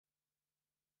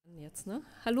Jetzt, ne?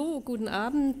 Hallo, guten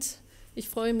Abend. Ich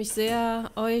freue mich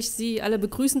sehr, Sie alle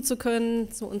begrüßen zu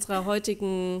können zu unserer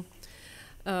heutigen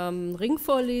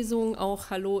Ringvorlesung. Auch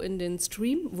hallo in den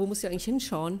Stream. Wo muss ich eigentlich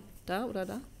hinschauen? Da oder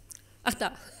da? Ach,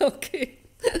 da. Okay.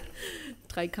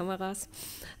 3 Kameras.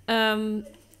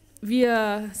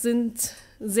 Wir sind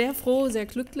sehr froh, sehr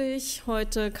glücklich,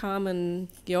 heute Carmen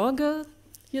Gheorghe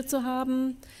hier zu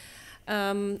haben.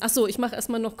 Achso, ich mache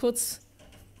erstmal noch kurz,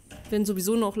 wenn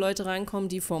sowieso noch Leute reinkommen,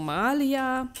 die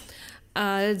Formalia.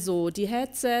 Also die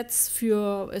Headsets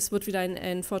es wird wieder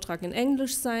ein Vortrag in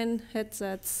Englisch sein,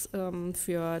 Headsets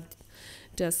für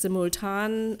der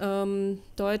simultan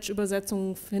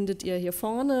Deutsch-Übersetzung findet ihr hier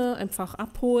vorne, einfach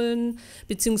abholen,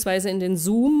 beziehungsweise in den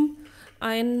Zoom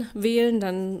einwählen,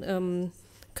 dann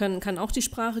kann auch die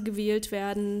Sprache gewählt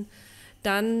werden.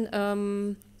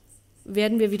 Dann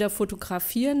werden wir wieder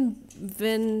fotografieren,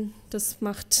 das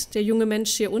macht der junge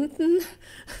Mensch hier unten.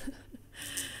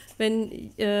 Wenn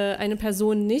eine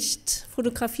Person nicht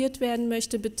fotografiert werden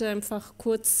möchte, bitte einfach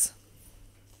kurz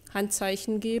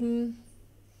Handzeichen geben.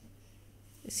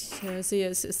 Ich sehe,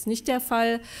 es ist nicht der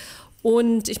Fall.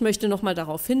 Und ich möchte nochmal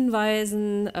darauf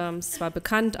hinweisen, es ist zwar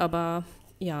bekannt, aber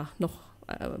ja,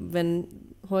 wenn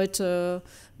heute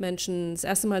Menschen das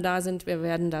erste Mal da sind, wir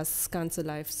werden das Ganze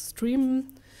live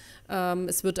streamen.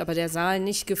 Es wird aber der Saal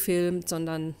nicht gefilmt,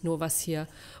 sondern nur was hier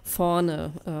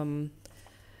vorne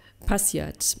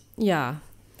passiert. Ja,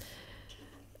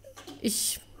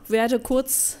 ich werde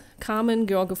kurz Carmen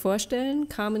Gheorghe vorstellen.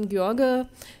 Carmen Gheorghe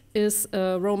is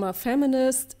a Roma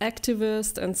feminist,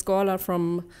 activist and scholar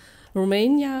from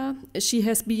Romania. She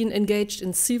has been engaged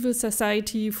in civil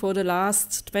society for the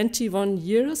last 21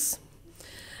 years.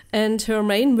 And her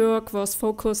main work was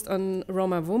focused on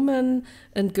Roma women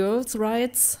and girls'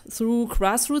 rights through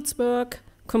grassroots work,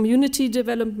 community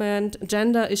development,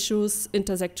 gender issues,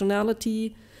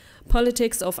 intersectionality,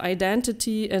 politics of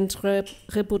identity and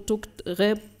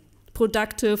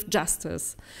reproductive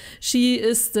justice. She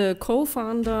is the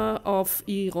co-founder of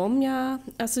E-Romnja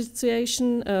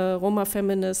Association, a Roma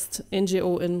feminist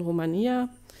NGO in Romania.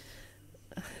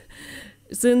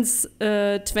 Since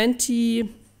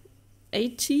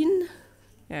 2018,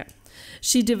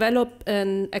 she developed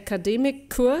an academic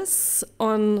course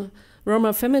on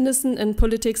Roma feminism and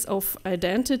politics of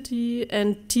identity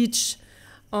and teach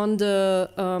on the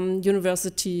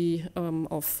University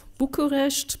of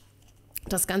Bucharest.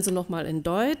 Das Ganze nochmal in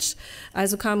Deutsch.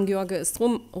 Also Carmen Gheorghe ist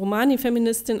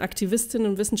Romani-Feministin, Aktivistin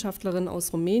und Wissenschaftlerin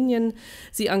aus Rumänien.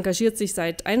 Sie engagiert sich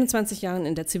seit 21 Jahren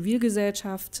in der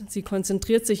Zivilgesellschaft. Sie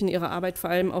konzentriert sich in ihrer Arbeit vor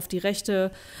allem auf die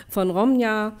Rechte von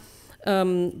Romnja,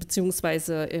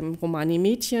 beziehungsweise im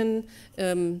Romani-Mädchen,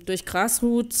 durch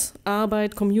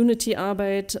Grassroots-Arbeit,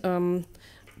 Community-Arbeit,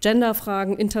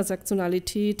 Genderfragen,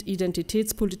 Intersektionalität,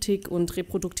 Identitätspolitik und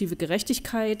reproduktive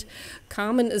Gerechtigkeit.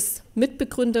 Carmen ist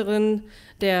Mitbegründerin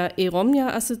der E-Romnja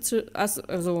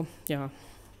Association,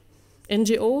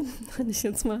 NGO, ich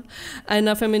jetzt mal,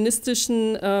 einer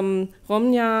feministischen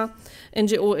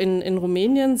Romnja-NGO in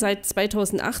Rumänien. Seit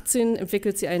 2018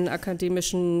 entwickelt sie einen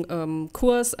akademischen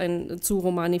Kurs zu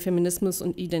Romani-Feminismus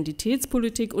und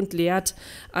Identitätspolitik und lehrt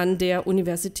an der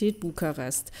Universität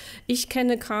Bukarest. Ich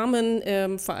kenne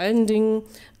Carmen vor allen Dingen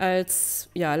als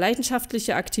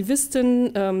leidenschaftliche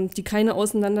Aktivistin, die keine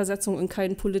Auseinandersetzung und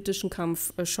keinen politischen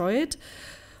Kampf scheut.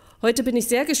 Heute bin ich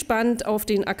sehr gespannt auf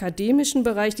den akademischen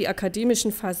Bereich, die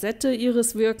akademischen Facette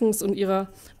ihres Wirkens und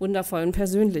ihrer wundervollen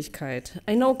Persönlichkeit.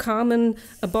 I know Carmen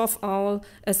above all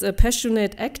as a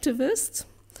passionate activist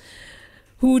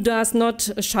who does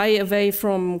not shy away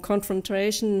from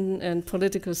confrontation and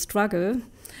political struggle.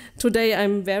 Today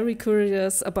I'm very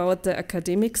curious about the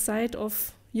academic side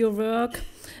of your work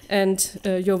and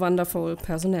your wonderful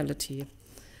personality.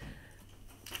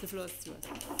 The floor is yours.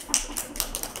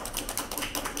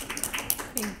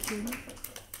 Thank you.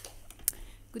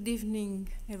 Good evening,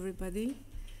 everybody.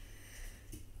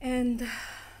 And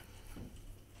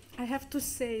I have to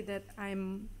say that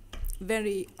I'm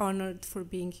very honored for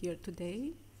being here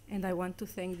today, and I want to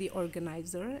thank the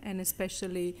organizer, and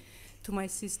especially to my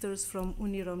sisters from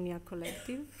Uni Romnja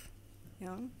collective,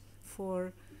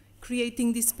 for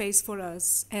creating this space for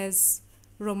us as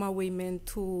Roma women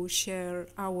to share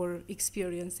our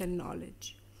experience and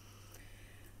knowledge.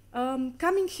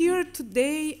 Coming here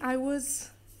today, I was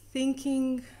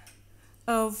thinking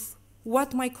of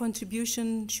what my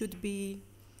contribution should be.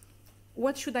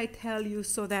 What should I tell you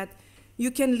so that you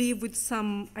can leave with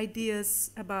some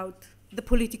ideas about the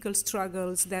political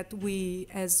struggles that we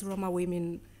as Roma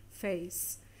women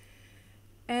face.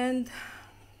 And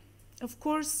of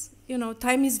course,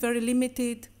 time is very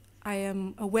limited. I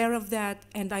am aware of that,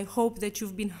 and I hope that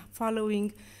you've been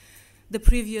following the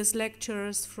previous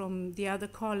lectures from the other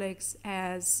colleagues,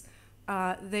 as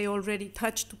they already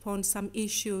touched upon some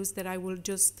issues that I will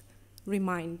just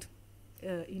remind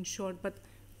in short, but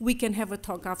we can have a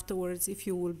talk afterwards if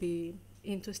you will be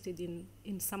interested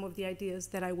in some of the ideas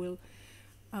that I will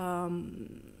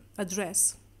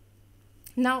address.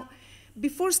 Now,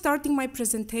 before starting my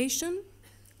presentation,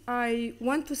 I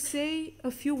want to say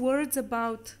a few words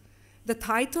about the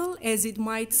title, as it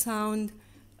might sound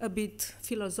a bit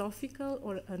philosophical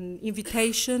or an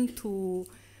invitation to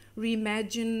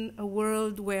reimagine a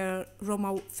world where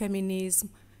Roma feminism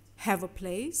have a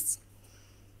place.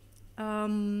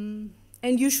 And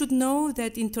you should know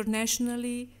that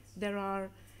internationally there are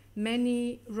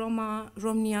many Roma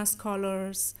Romnja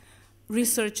scholars,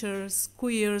 researchers,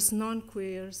 queers,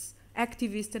 non-queers,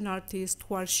 activists and artists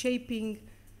who are shaping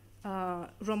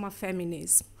Roma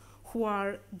feminism, who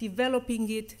are developing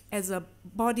it as a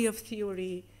body of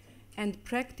theory and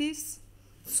practice.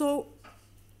 So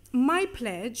my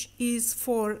pledge is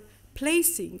for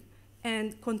placing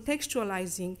and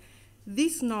contextualizing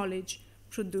this knowledge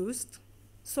produced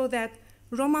so that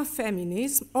Roma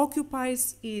feminism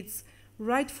occupies its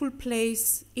rightful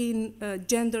place in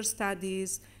gender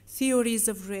studies, theories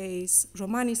of race,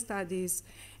 Romani studies,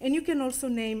 and you can also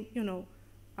name, you know,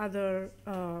 other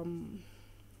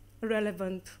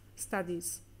relevant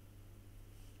studies.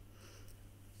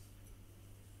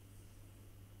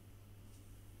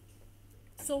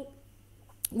 So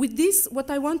with this, what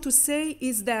I want to say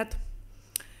is that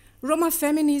Roma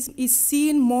feminism is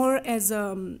seen more as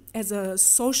a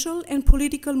social and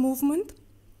political movement,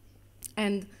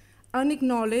 and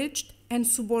unacknowledged and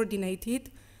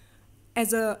subordinated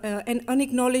as and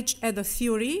unacknowledged as a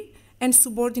theory and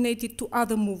subordinated to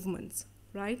other movements,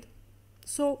 right?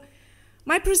 So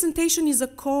my presentation is a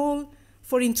call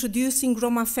for introducing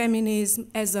Roma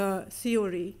feminism as a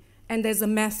theory and as a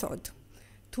method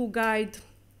to guide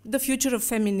the future of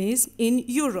feminism in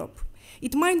Europe.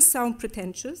 It might sound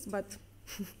pretentious, but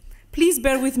please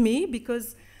bear with me,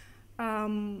 because I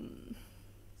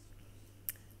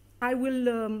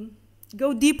will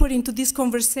go deeper into this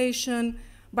conversation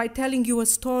by telling you a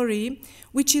story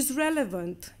which is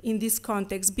relevant in this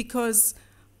context because,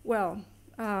 well,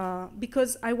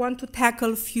 because I want to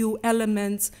tackle a few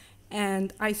elements,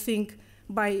 and I think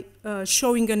by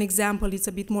showing an example it's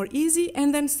a bit more easy.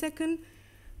 And then second,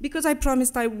 because I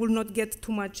promised I will not get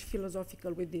too much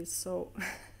philosophical with this, so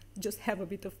just have a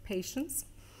bit of patience.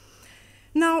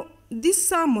 Now, this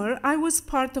summer, I was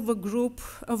part of a group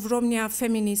of Romnia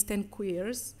feminists and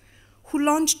queers who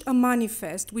launched a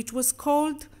manifest which was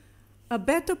called A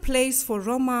Better Place for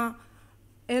Roma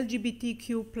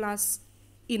LGBTQ+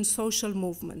 in Social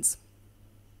Movements.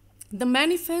 The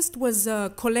manifest was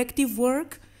a collective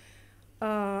work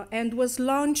and was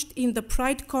launched in the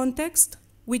Pride context,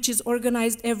 which is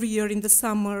organized every year in the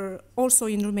summer, also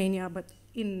in Romania, but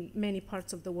in many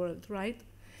parts of the world, right?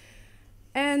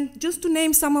 And just to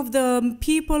name some of the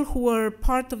people who were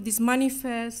part of this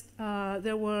manifest,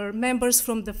 there were members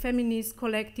from the feminist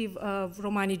collective of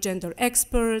Romani gender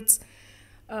experts,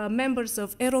 members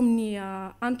of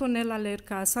E-Romnja, Antonella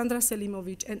Lerca, Sandra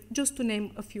Selimovic, and just to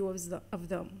name a few of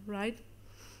them, right?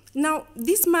 Now,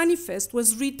 this manifest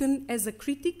was written as a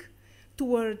critique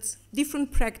towards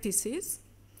different practices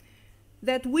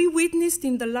that we witnessed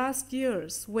in the last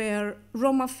years, where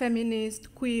Roma feminists,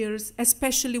 queers,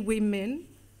 especially women,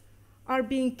 are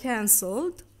being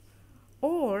cancelled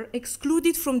or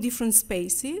excluded from different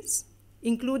spaces,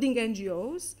 including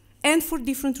NGOs, and for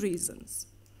different reasons.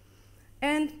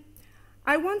 And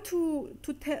I want to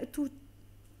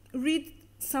read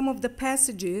some of the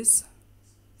passages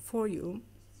for you.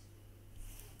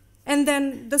 And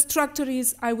then the structure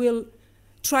is I will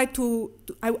try to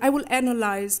I will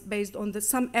analyze based on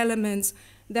some elements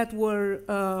that were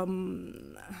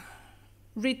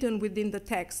written within the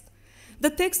text. The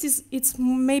text it's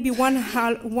maybe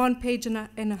one page and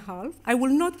a half. I will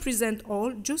not present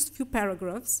all, just a few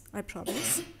paragraphs, I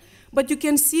promise. But you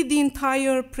can see the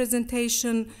entire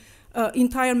presentation,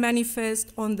 entire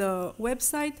manifest on the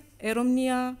website,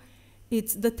 E-Romnja.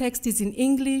 The text is in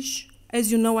English. As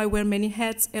you know, I wear many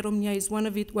hats. E-Romnja is one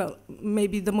of it. Well,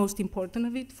 maybe the most important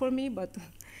of it for me, but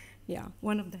yeah,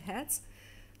 one of the hats.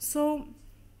 So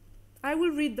I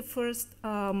will read the first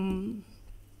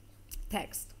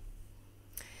text.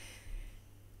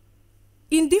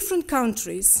 In different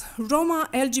countries, Roma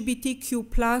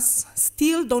LGBTQ+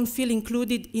 still don't feel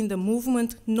included in the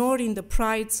movement nor in the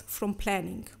prides from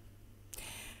planning.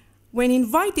 When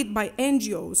invited by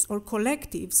NGOs or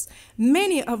collectives,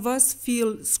 many of us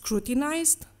feel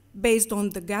scrutinized based on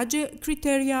the Gage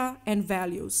criteria and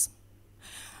values.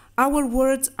 Our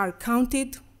words are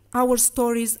counted, our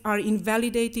stories are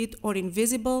invalidated or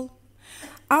invisible.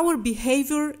 Our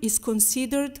behavior is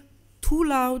considered too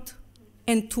loud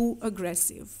and too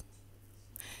aggressive.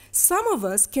 Some of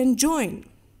us can join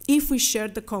if we share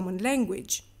the common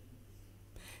language.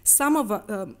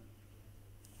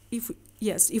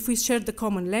 If we share the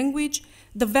common language,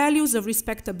 the values of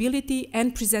respectability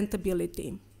and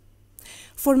presentability.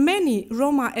 For many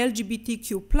Roma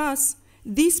LGBTQ+,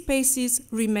 these spaces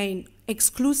remain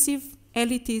exclusive,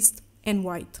 elitist, and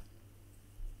white.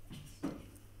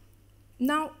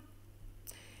 Now,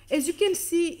 as you can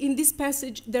see in this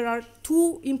passage, there are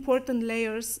two important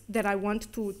layers that I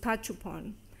want to touch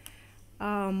upon.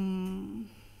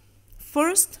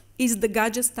 First is the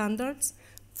Gheorghe standards.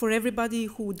 For everybody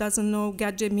who doesn't know,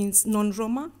 Gheorghe means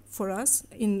non-Roma for us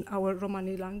in our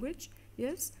Romani language,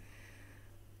 yes?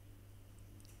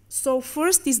 So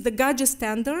first is the Gheorghe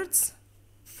standards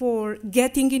for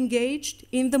getting engaged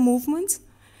in the movement,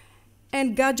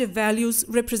 and Gheorghe values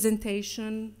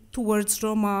representation towards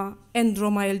Roma and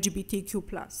Roma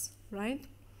LGBTQ+, right?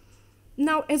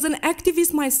 Now, as an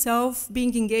activist myself,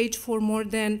 being engaged for more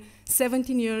than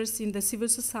 17 years in the civil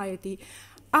society,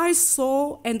 I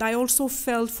saw and I also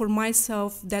felt for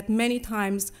myself that many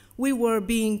times we were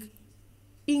being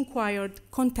inquired,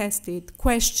 contested,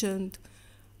 questioned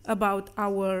about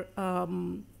our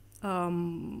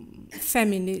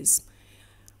feminism.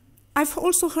 I've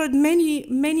also heard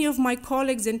many of my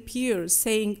colleagues and peers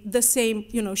saying the same,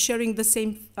 sharing the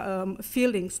same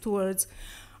feelings towards,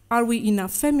 are we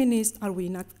enough feminists? Are we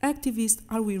enough activists?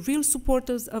 Are we real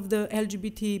supporters of the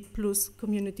LGBT+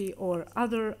 community or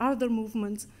other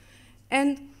movements?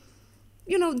 And,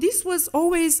 this was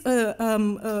always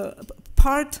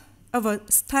part of a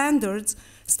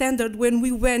standard when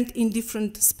we went in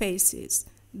different spaces,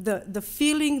 the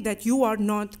feeling that you are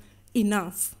not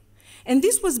enough. And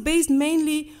this was based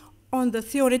mainly on the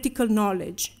theoretical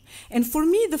knowledge. And for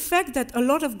me, the fact that a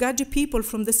lot of Gheorghe people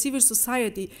from the civil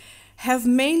society have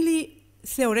mainly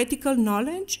theoretical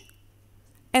knowledge,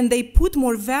 and they put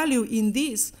more value in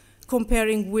this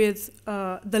comparing with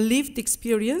the lived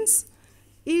experience,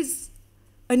 is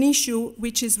an issue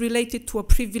which is related to a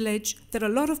privilege that a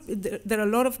lot of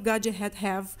Gheorghe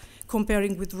have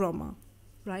comparing with Roma,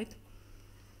 right?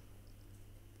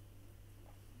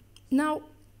 Now,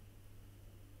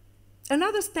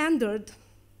 another standard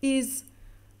is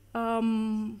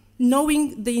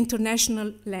knowing the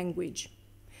international language.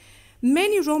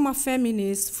 Many Roma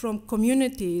feminists from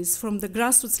communities, from the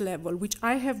grassroots level, which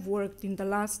I have worked in the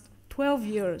last 12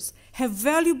 years, have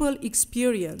valuable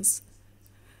experience,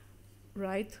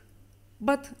 right?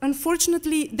 But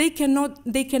unfortunately, they can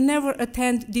never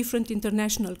attend different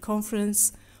international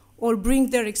conferences or bring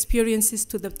their experiences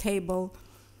to the table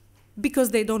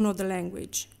because they don't know the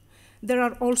language. There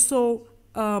are also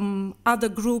other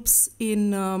groups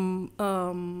in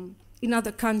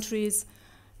other countries.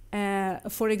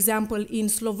 For example, in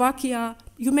Slovakia,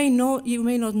 you may not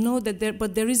know that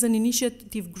but there is an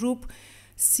initiative group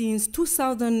since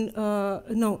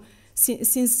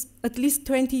since at least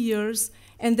 20 years,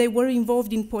 and they were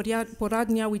involved in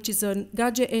Poradnia, which is a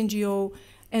Gheorghe NGO,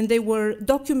 and they were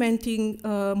documenting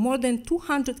more than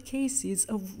 200 cases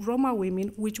of Roma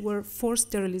women which were forced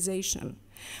sterilization.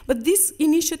 But this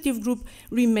initiative group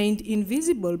remained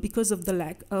invisible because of the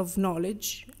lack of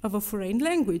knowledge of a foreign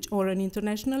language or an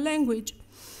international language.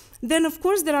 Then, of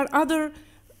course, there are other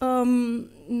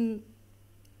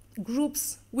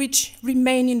groups which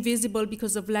remain invisible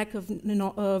because of lack of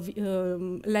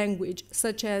language,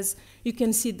 such as, you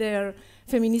can see there,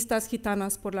 Feministas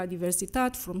Gitanas por la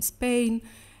Diversidad from Spain,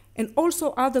 and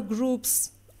also other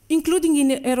groups, including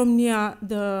in E-Romnja,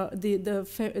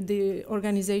 the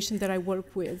organization that I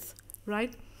work with,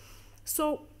 right?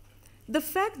 So the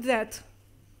fact that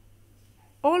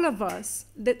all of us,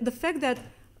 the fact that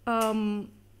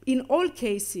in all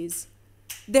cases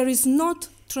there is not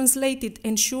translated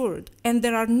ensured, and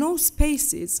there are no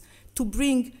spaces to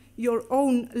bring your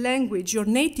own language, your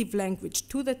native language,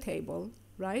 to the table,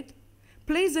 right,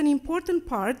 plays an important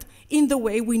part in the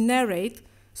way we narrate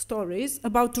stories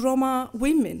about Roma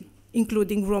women,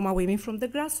 including Roma women from the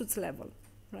grassroots level,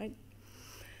 right?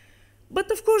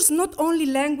 But of course, not only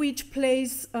language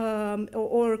plays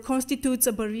or constitutes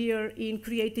a barrier in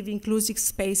creative inclusive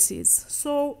spaces.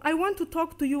 So I want to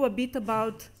talk to you a bit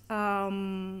about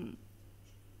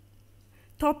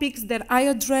topics that I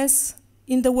address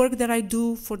in the work that I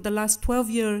do for the last 12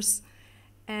 years,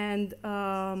 and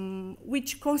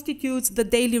which constitutes the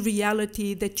daily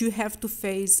reality that you have to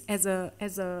face as a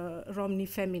Romni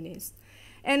feminist.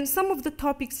 And some of the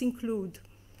topics include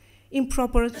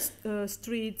improper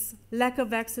streets, lack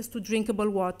of access to drinkable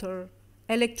water,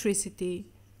 electricity,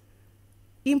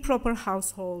 improper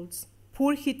households,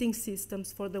 poor heating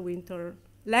systems for the winter,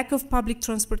 lack of public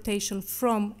transportation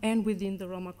from and within the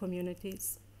Roma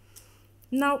communities.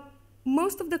 Now,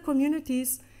 most of the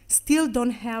communities still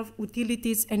don't have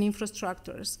utilities and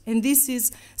infrastructures, and this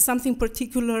is something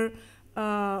particular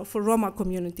for Roma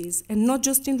communities, and not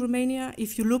just in Romania.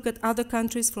 If you look at other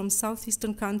countries, from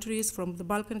southeastern countries, from the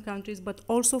Balkan countries, but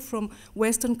also from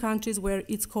Western countries where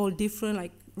it's called different,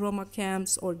 like Roma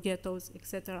camps or ghettos,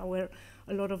 etc., where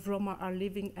a lot of Roma are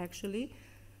living actually.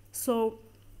 So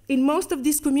in most of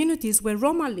these communities where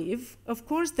Roma live, of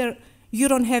course, you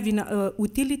don't have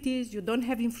utilities, you don't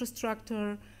have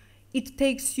infrastructure, it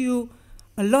takes you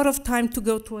a lot of time to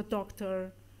go to a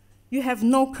doctor, you have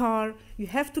no car, you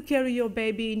have to carry your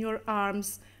baby in your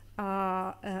arms,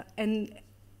 and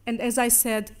as I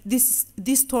said,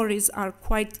 these stories are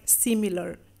quite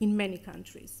similar in many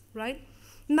countries, right?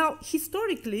 Now,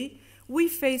 historically, we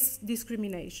face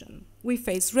discrimination. We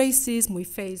face racism, we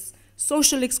face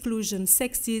social exclusion,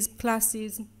 sexism,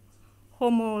 classism,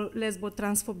 homo, lesbo,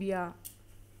 transphobia,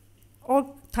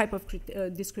 all type of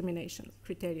discrimination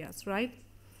criteria, right?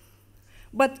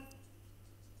 But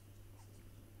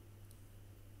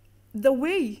the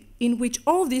way in which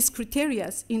all these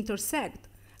criteria intersect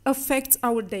affects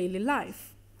our daily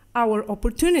life, our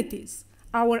opportunities,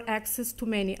 our access to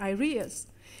many areas.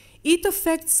 It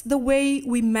affects the way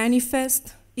we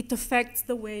manifest, it affects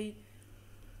the way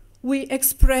we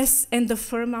express and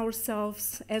affirm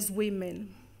ourselves as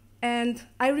women. And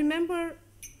I remember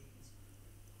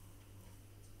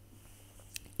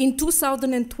in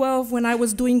 2012, when I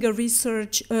was doing a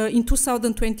research, in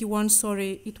 2021,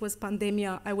 sorry, it was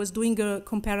pandemia, I was doing a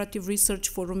comparative research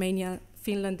for Romania,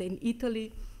 Finland, and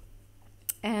Italy.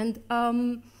 And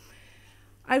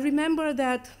I remember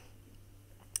that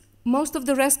most of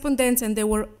the respondents, and there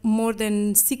were more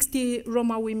than 60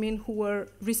 Roma women who were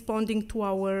responding to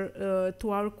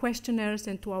our questionnaires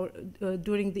and to our,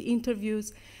 during the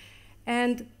interviews.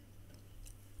 And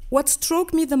what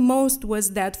struck me the most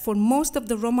was that for most of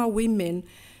the Roma women,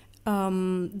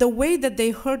 the way that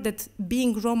they heard that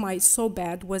being Roma is so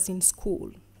bad was in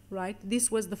school, right?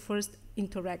 This was the first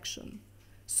interaction.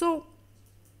 So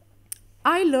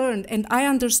I learned and I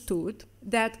understood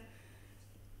that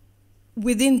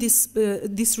within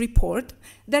this report,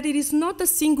 that it is not a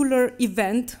singular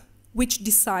event which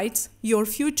decides your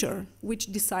future,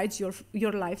 which decides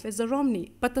your life as a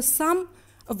Romni, but a sum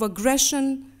of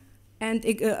aggression and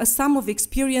a sum of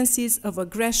experiences of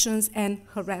aggressions and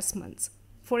harassments.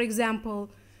 For example,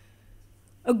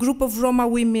 a group of Roma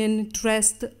women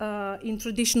dressed in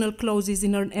traditional clothes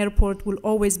in an airport will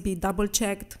always be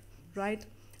double-checked, right?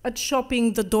 At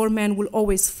shopping, the doorman will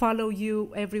always follow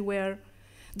you everywhere.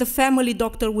 The family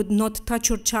doctor would not touch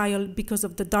your child because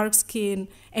of the dark skin,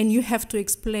 and you have to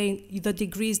explain the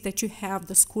degrees that you have,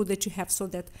 the school that you have, so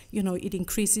that it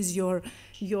increases your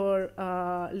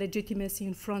legitimacy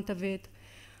in front of it.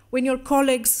 When your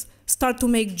colleagues start to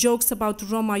make jokes about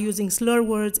Roma using slur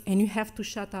words, and you have to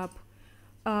shut up.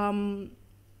 When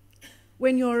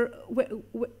you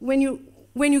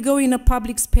go in a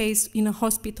public space, in a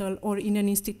hospital or in an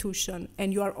institution,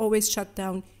 and you are always shut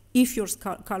down if your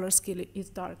color scheme is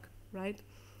dark, right?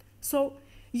 So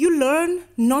you learn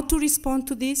not to respond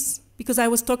to this, because I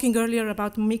was talking earlier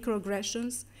about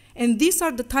microaggressions, and these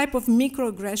are the type of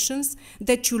microaggressions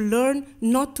that you learn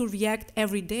not to react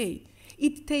every day.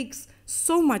 It takes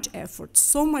so much effort,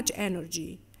 so much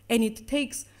energy, and it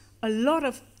takes a lot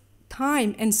of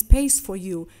time and space for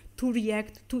you to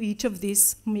react to each of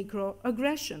these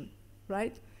microaggressions,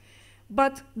 right?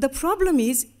 But the problem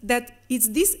is that it's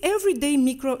these everyday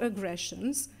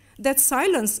microaggressions that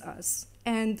silence us,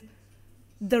 and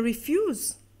the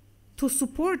refuse to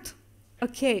support a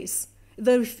case,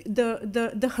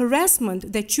 the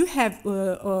harassment that you have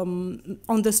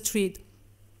on the street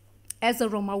as a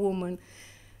Roma woman,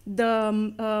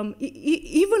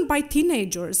 even by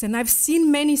teenagers, and I've seen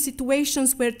many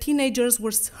situations where teenagers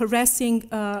were harassing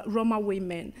Roma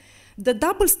women. The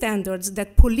double standards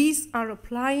that police are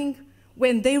applying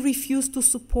when they refuse to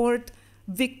support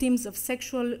victims of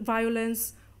sexual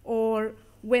violence, or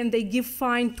when they give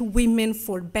fine to women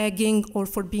for begging or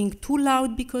for being too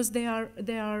loud because they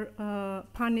are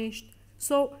punished.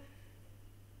 So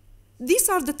these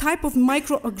are the type of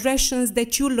microaggressions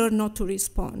that you learn not to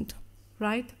respond,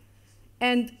 right?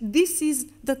 And these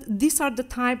are the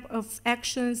type of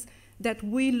actions that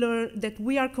we learn, that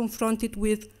we are confronted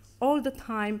with all the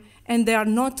time, and they are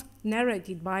not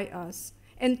narrated by us.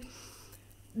 And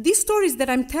these stories that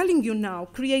I'm telling you now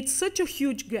create such a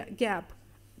huge gap,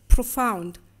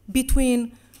 profound,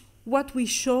 between what we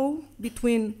show,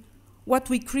 between what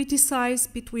we criticize,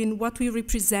 between what we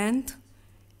represent,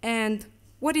 and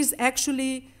what is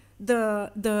actually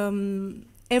the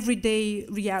everyday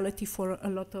reality for a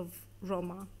lot of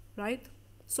Roma, right?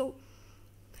 So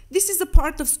this is a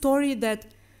part of story that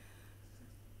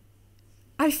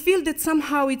I feel that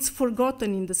somehow it's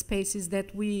forgotten in the spaces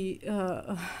that we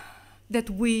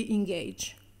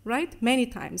engage, right? Many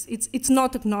times it's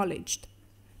not acknowledged,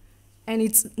 and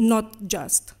it's not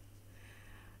just.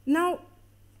 Now,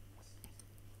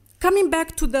 coming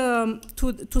back to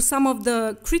some of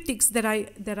the critics that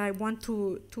I want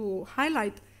to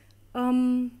highlight,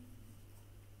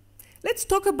 let's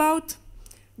talk about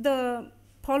the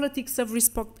politics of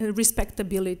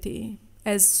respectability,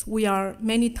 as we are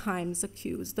many times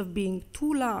accused of being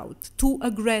too loud, too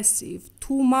aggressive,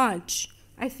 too much.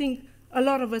 I think a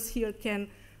lot of us here can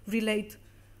relate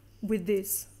with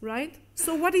this, right?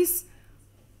 So what is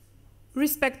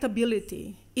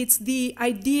respectability? It's the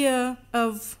idea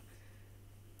of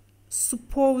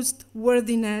supposed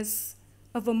worthiness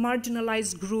of a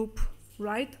marginalized group,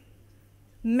 right?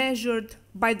 Measured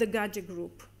by the Gheorghe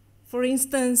group. For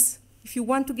instance, if you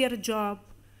want to get a job,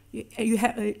 you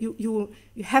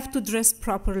have to dress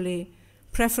properly,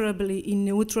 preferably in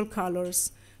neutral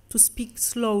colors, to speak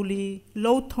slowly,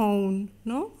 low tone,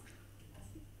 no?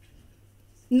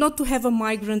 Not to have a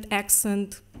migrant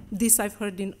accent. This I've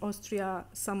heard in Austria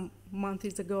some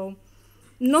months ago.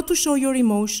 Not to show your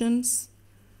emotions.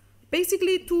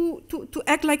 Basically to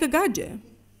act like a Gheorghe,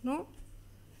 no?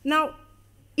 Now,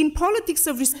 in politics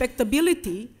of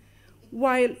respectability,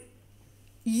 while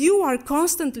you are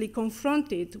constantly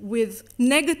confronted with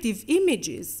negative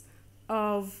images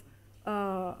of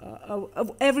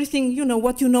everything, you know,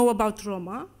 what you know about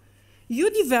Roma,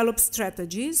 you develop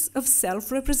strategies of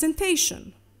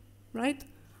self-representation, right?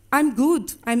 I'm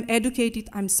good, I'm educated,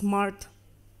 I'm smart,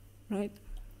 right?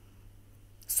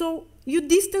 So you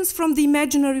distance from the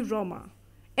imaginary Roma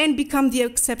and become the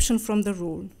exception from the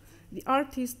rule. The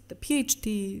artist, the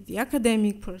PhD, the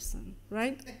academic person,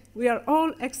 right? We are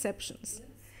all exceptions.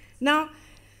 Now,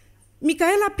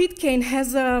 Michaela Pitcairn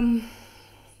has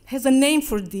a name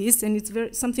for this, and it's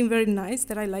something very nice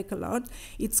that I like a lot.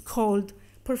 It's called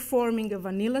performing a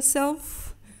vanilla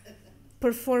self,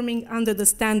 performing under the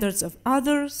standards of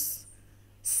others,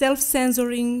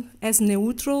 self-censoring as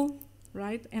neutral,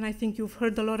 right? And I think you've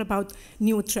heard a lot about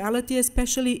neutrality,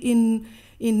 especially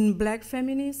in Black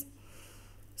feminism.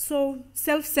 So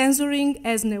self-censoring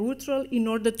as neutral in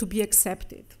order to be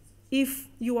accepted. If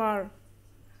you are,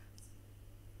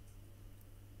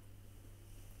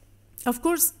 of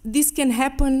course, this can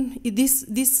happen,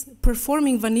 this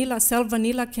performing vanilla,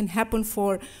 self-vanilla can happen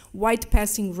for white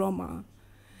passing Roma.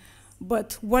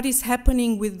 But what is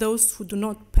happening with those who do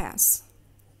not pass?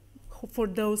 For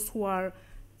those who are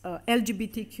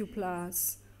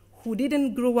LGBTQ+, who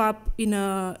didn't grow up in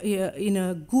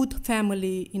a good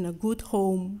family, in a good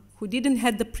home, who didn't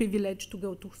have the privilege to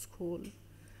go to school,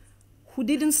 who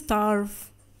didn't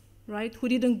starve, right? Who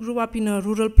didn't grow up in a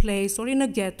rural place or in a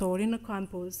ghetto or in a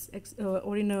campus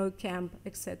or in a camp,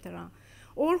 etc.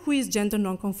 Or who is gender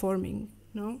non-conforming,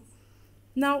 no?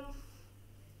 Now,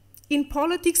 in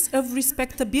politics of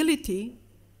respectability,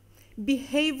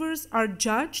 behaviors are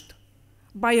judged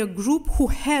by a group who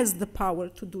has the power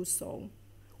to do so,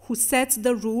 who sets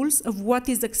the rules of what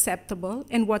is acceptable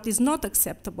and what is not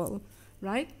acceptable,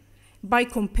 right? By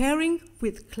comparing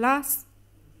with class,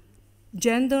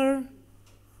 gender,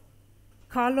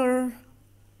 color,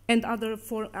 and other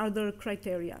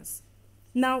criteria.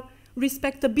 Now,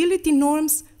 respectability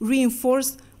norms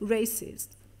reinforce racist.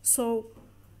 So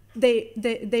they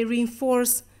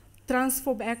reinforce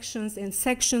transphobe actions and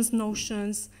sexist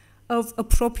notions of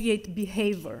appropriate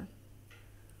behavior,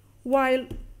 while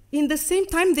in the same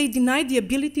time they deny the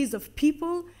abilities of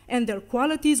people and their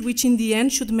qualities, which in the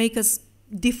end should make us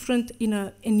different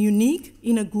and unique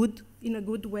in a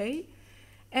good way.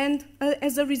 And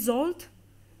as a result,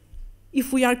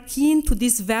 if we are keen to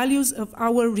these values of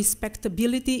our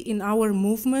respectability in our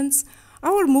movements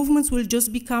will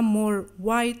just become more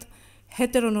white,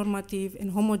 heteronormative,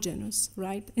 and homogeneous,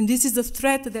 right? And this is a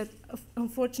threat that,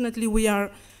 unfortunately, we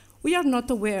are not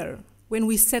aware when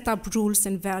we set up rules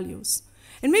and values.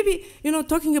 And maybe, you know,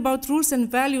 talking about rules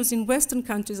and values in Western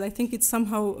countries, I think it's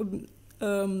somehow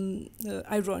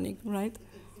ironic, right?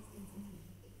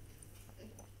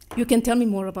 You can tell me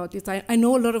more about it. I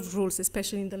know a lot of rules,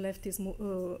 especially in the leftist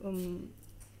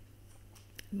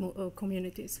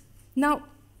communities. Now,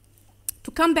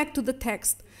 to come back to the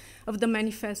text of the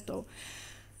manifesto,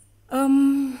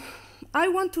 I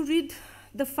want to read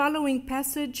the following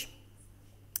passage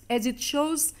as it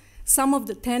shows some of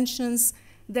the tensions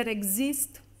that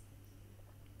exist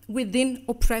within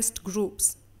oppressed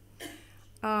groups.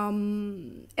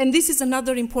 And this is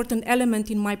another important element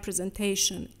in my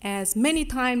presentation, as many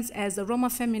times as a Roma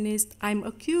feminist, I'm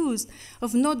accused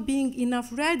of not being enough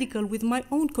radical with my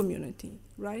own community,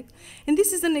 right? And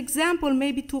this is an example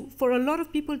maybe for a lot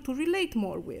of people to relate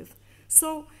more with.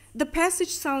 So the passage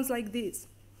sounds like this.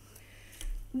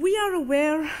 We are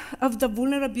aware of the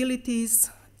vulnerabilities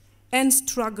and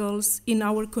struggles in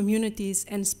our communities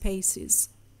and spaces.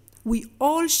 We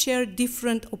all share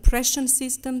different oppression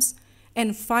systems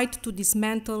and fight to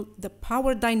dismantle the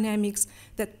power dynamics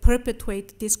that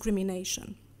perpetuate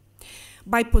discrimination.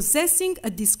 By possessing a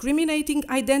discriminating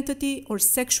identity or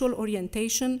sexual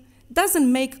orientation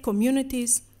doesn't make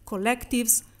communities,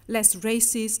 collectives, less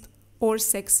racist or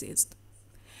sexist.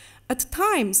 At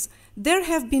times, there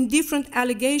have been different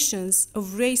allegations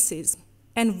of racism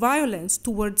and violence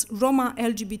towards Roma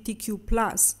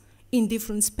LGBTQ+ in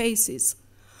different spaces,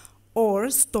 or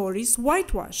stories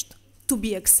whitewashed to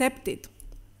be accepted,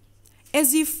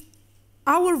 as if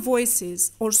our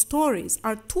voices or stories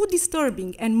are too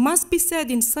disturbing and must be said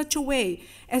in such a way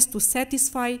as to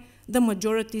satisfy the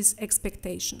majority's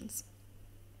expectations.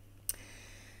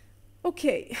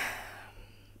 Okay,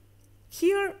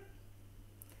 here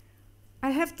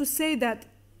I have to say that,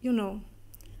 you know,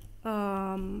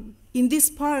 in this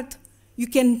part, you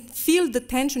can feel the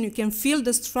tension, you can feel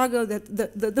the struggle that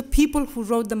the people who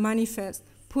wrote the manifest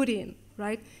put in,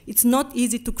 right? It's not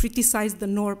easy to criticize the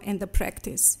norm and the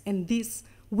practice, and this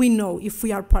we know if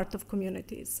we are part of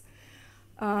communities,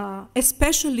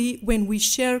 especially when we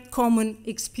share common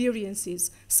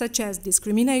experiences, such as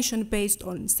discrimination based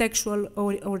on sexual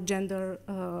or gender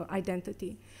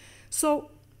identity.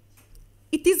 So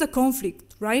it is a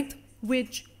conflict, right,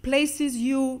 which places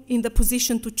you in the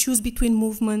position to choose between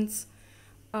movements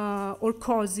or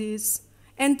causes.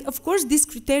 And of course, this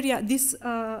criteria, this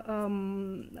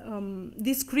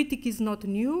critique is not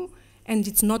new, and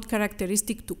it's not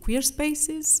characteristic to queer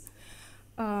spaces.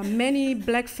 Many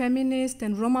Black feminists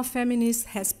and Roma feminists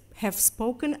have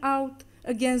spoken out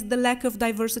against the lack of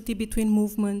diversity between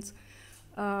movements.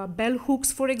 Bell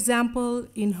Hooks, for example,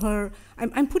 in her,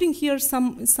 I'm putting here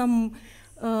some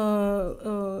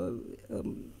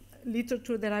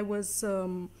literature that I was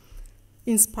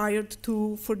inspired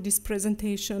to for this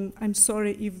presentation. I'm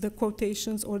sorry if the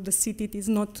quotations or the cited is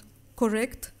not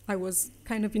correct. I was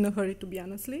kind of in a hurry, to be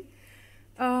honestly.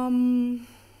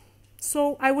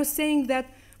 So I was saying that,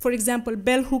 for example,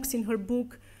 Bell Hooks in her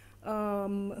book,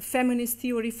 Feminist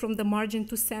Theory from the Margin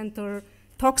to Center,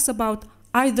 talks about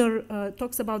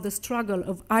the struggle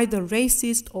of either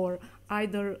racist or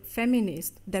either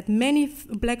feminist that many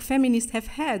Black feminists have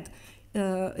had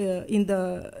in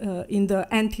the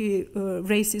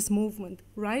anti-racist movement,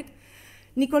 right?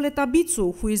 Nicoleta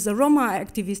Bițu, who is a Roma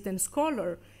activist and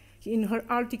scholar, in her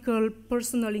article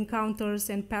Personal Encounters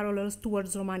and Parallels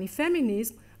Towards Romani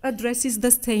Feminism, addresses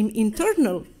the same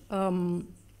internal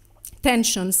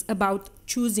tensions about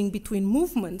choosing between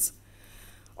movements.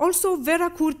 Also, Vera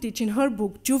Curtic, in her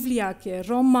book Giuvliache,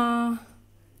 Roma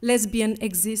Lesbian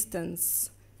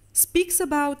Existence, speaks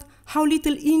about how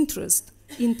little interest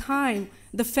in time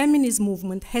the feminist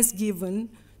movement has given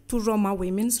to Roma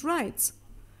women's rights.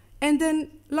 And then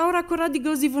Laura Corradi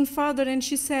goes even further, and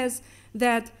she says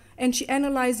that, and she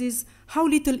analyzes how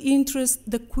little interest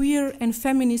the queer and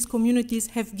feminist communities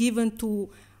have given to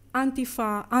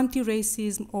Antifa,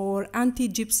 anti-racism, or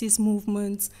anti-gypsies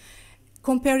movements,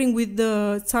 comparing with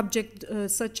the subject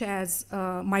such as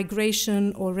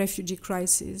migration or refugee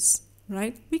crisis,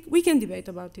 right? We can debate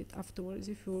about it afterwards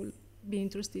if you will be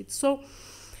interested. So,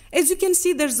 as you can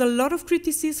see, there's a lot of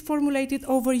criticism formulated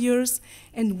over years,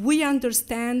 and we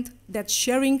understand that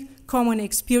sharing common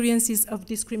experiences of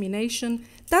discrimination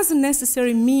doesn't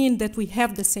necessarily mean that we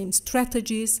have the same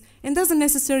strategies, and doesn't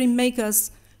necessarily make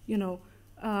us, you know,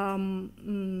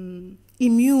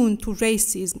 immune to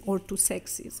racism or to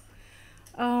sexism.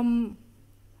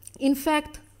 In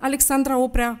fact, Alexandra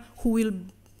Oprea, who will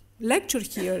lecture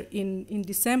here in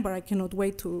December, I cannot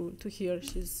wait to hear,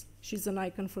 she's an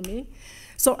icon for me.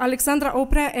 So Alexandra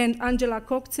Oprea and Angela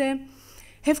Cocțe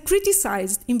have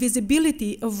criticized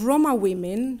invisibility of Roma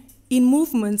women in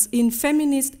movements, in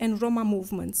feminist and Roma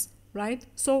movements, right?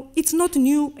 So it's not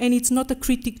new, and it's not a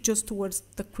critique just towards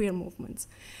the queer movements.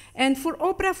 And for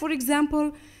Oprea, for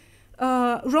example,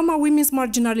 Roma women's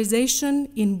marginalization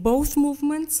in both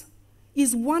movements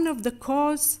is one of the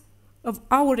cause of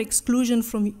our exclusion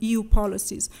from EU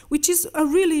policies, which is a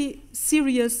really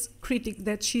serious critique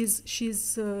that she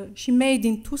made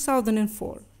in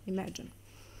 2004, imagine,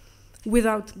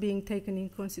 without being taken in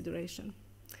consideration.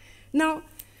 Now,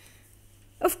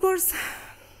 of course,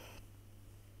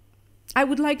 I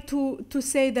would like to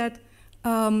say that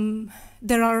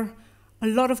there are a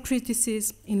lot of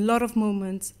criticism in a lot of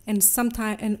movements, and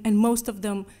sometimes, and most of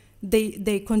them,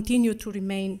 they continue to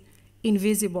remain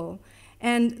invisible.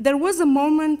 And there was a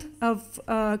moment of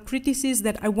criticism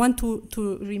that I want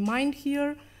to remind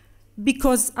here,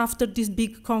 because after this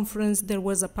big conference, there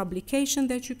was a publication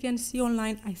that you can see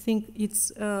online. I think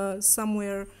it's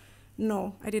somewhere.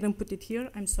 No, I didn't put it here.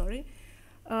 I'm sorry.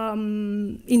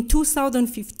 In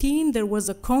 2015, there was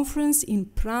a conference in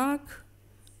Prague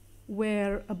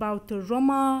where about the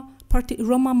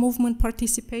Roma movement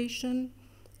participation,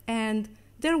 and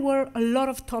there were a lot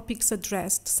of topics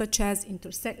addressed, such as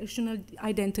intersectional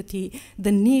identity,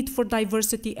 the need for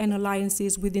diversity and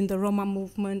alliances within the Roma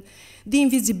movement, the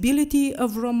invisibility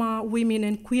of Roma women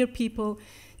and queer people,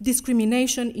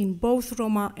 discrimination in both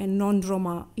Roma and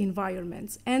non-Roma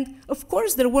environments. And of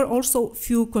course, there were also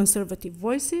few conservative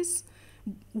voices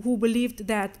who believed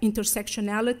that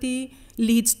intersectionality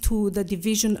leads to the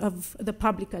division of the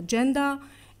public agenda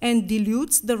and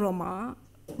dilutes the Roma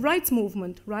rights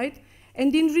movement, right?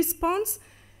 And in response,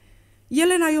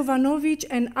 Jelena Jovanovic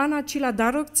and Ana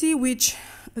Ciladarogci, which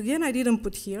again I didn't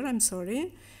put here, I'm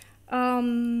sorry,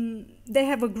 they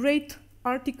have a great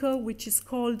article which is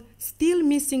called Still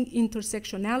Missing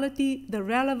Intersectionality, the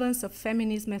Relevance of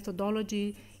Feminist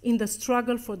Methodology in the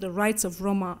Struggle for the Rights of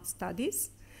Roma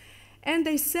Studies. And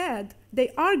they said,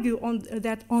 they argue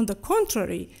that on the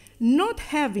contrary, not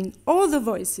having all the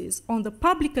voices on the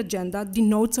public agenda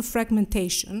denotes a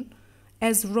fragmentation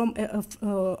of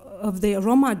the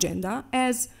Roma agenda,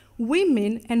 as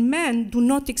women and men do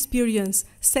not experience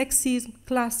sexism,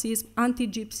 classism,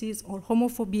 anti-gypsies, or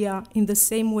homophobia in the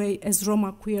same way as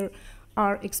Roma queer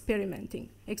are experiencing.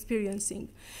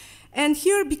 And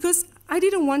here, because I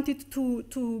didn't want it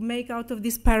to make out of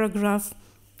this paragraph,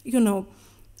 you know,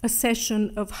 a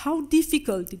session of how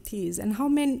difficult it is and how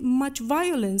much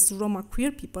violence Roma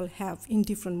queer people have in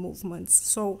different movements.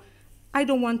 So I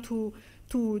don't want to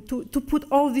put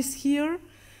all this here.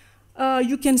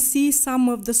 You can see some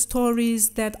of the stories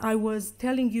that I was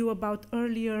telling you about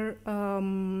earlier.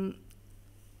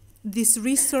 This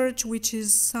research, which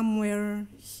is somewhere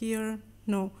here.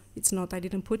 No, it's not, I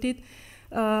didn't put it.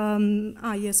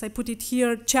 Yes, I put it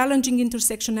here. Challenging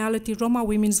Intersectionality, Roma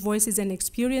Women's Voices and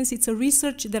Experience. It's a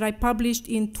research that I published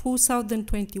in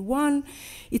 2021.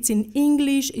 It's in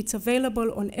English. It's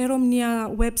available on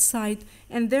E-Romnja website.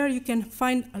 And there you can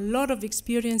find a lot of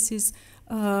experiences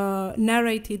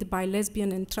narrated by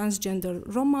lesbian and transgender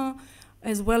Roma,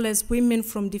 as well as women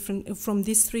from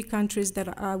these three countries that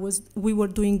we were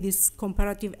doing this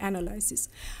comparative analysis.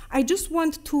 I just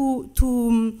want to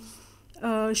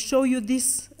show you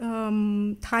this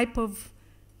type of,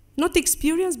 not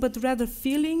experience, but rather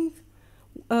feeling.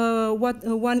 What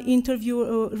one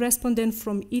interview respondent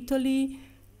from Italy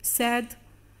said,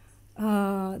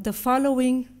 the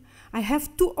following: I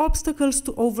have two obstacles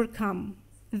to overcome,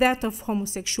 that of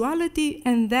homosexuality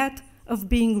and that of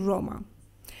being Roma.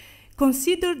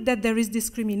 Consider that there is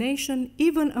discrimination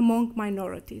even among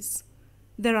minorities.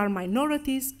 There are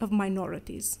minorities of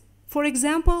minorities. For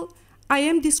example, I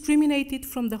am discriminated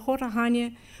from the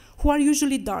Horahane, who are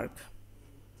usually dark,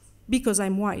 because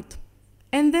I'm white.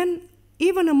 And then,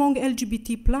 even among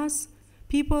LGBT+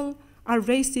 people are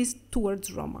racist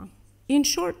towards Roma. In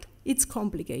short, it's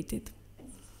complicated.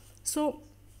 So,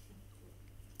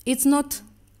 it's not...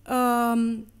 I have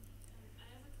a question.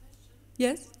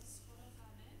 Yes?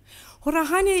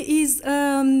 Horahane is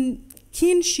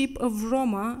kinship of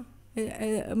Roma.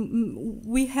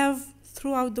 We have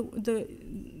throughout the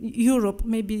Europe,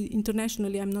 maybe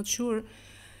internationally, I'm not sure,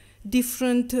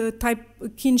 different type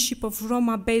kinship of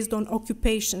Roma based on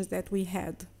occupations that we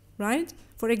had, right?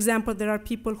 For example, there are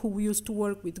people who used to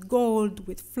work with gold,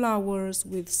 with flowers,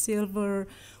 with silver,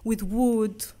 with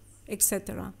wood,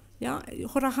 etc. Yeah,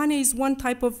 Horahane is one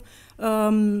type of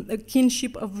a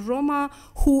kinship of Roma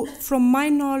who, from my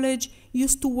knowledge,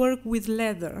 used to work with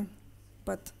leather,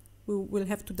 but we'll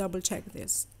have to double check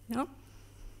this. Yeah.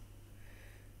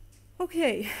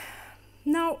 Okay,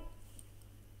 now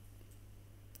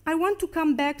I want to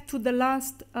come back to the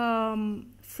last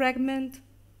fragment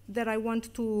that I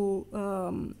want to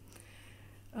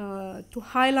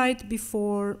highlight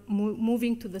before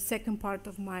moving to the second part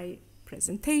of my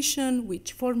presentation,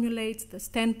 which formulates the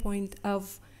standpoint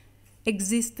of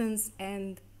existence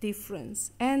and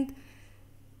difference. And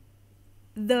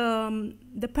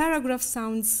the paragraph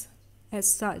sounds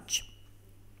as such.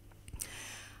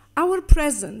 Our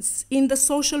presence in the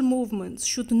social movements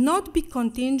should not be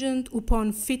contingent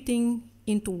upon fitting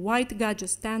into white gadget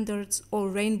standards or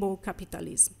rainbow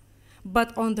capitalism,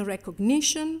 but on the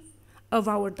recognition of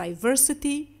our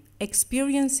diversity,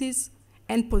 experiences,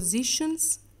 and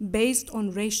positions based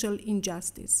on racial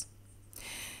injustice.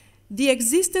 The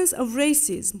existence of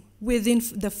racism within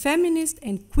the feminist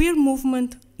and queer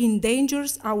movement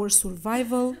endangers our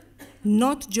survival,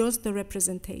 not just the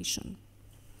representation.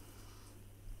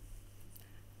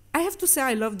 I have to say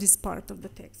I love this part of the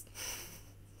text.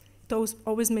 It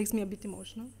always makes me a bit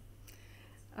emotional.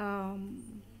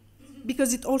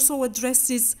 Because it also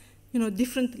addresses,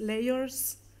 different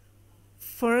layers.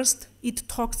 First, it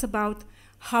talks about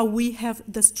how we have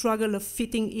the struggle of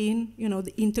fitting in,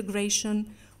 the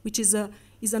integration, which is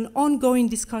an ongoing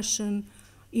discussion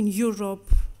in Europe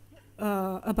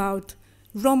about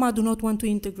Roma do not want to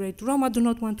integrate, Roma do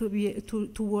not want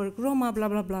to work, Roma blah,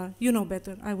 blah, blah. You know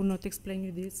better, I will not explain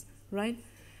you this, right?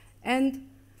 And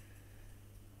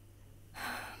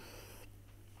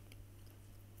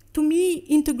to me,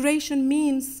 integration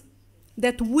means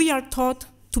that we are taught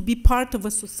to be part of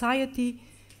a society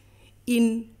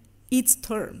in its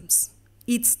terms,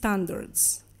 its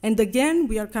standards. And again,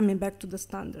 we are coming back to the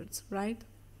standards, right?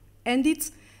 And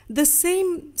it's the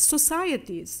same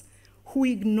societies who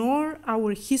ignore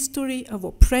our history of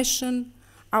oppression,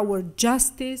 our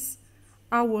justice,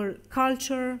 our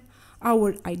culture,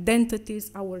 our identities,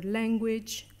 our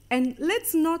language. And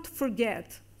let's not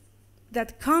forget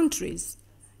that countries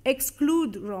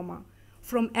exclude Roma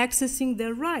from accessing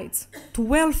their rights to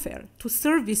welfare, to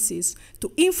services,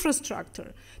 to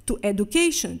infrastructure, to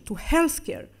education, to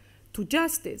healthcare, to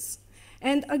justice.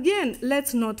 And again,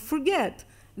 let's not forget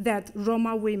that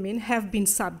Roma women have been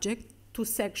subject to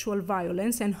sexual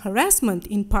violence and harassment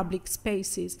in public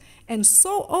spaces, and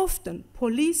so often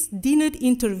police didn't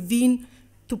intervene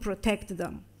to protect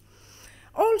them.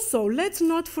 Also, let's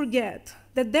not forget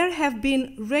that there have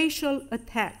been racial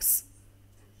attacks,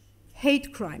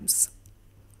 hate crimes,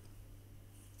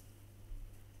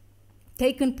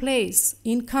 taken place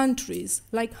in countries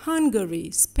like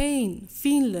Hungary, Spain,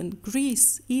 Finland,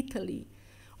 Greece, Italy,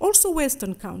 also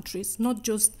Western countries, not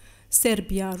just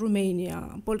Serbia, Romania,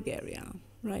 Bulgaria,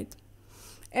 right?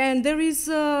 And there is,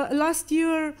 last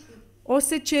year,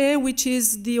 OSCE, which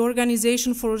is the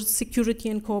Organization for Security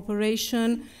and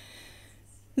Cooperation,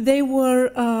 they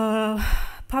were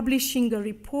publishing a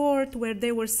report where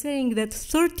they were saying that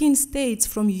 13 states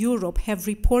from Europe have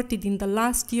reported in the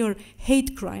last year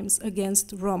hate crimes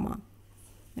against Roma.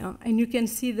 Yeah, and you can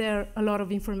see there a lot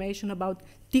of information about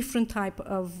different type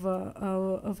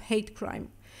of hate crime.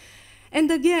 And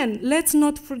again, let's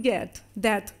not forget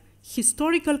that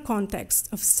historical context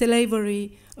of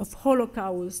slavery, of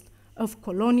Holocaust, of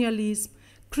colonialism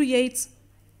creates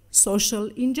social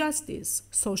injustice,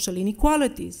 social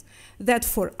inequalities that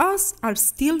for us are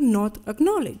still not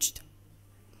acknowledged.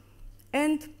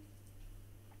 And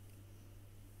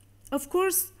of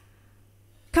course,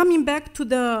 coming back to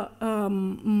the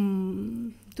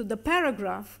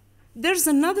paragraph, there's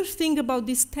another thing about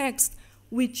this text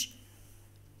which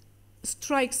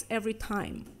strikes every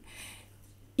time.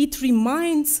 It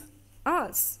reminds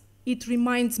us, it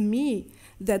reminds me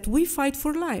that we fight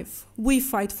for life, we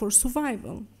fight for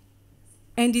survival.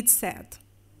 And it's sad,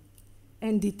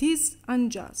 and it is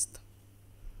unjust.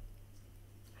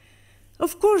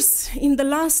 Of course, in the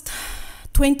last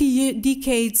 20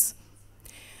 decades,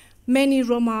 many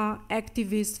Roma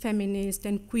activists, feminists,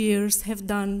 and queers have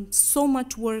done so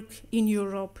much work in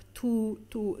Europe,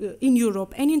 in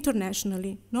Europe and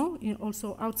internationally,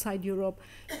 also outside Europe,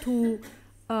 to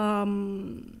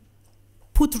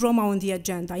put Roma on the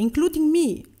agenda, including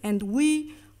me. And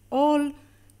we all,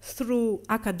 through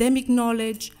academic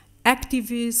knowledge,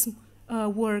 activism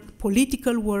work,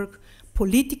 political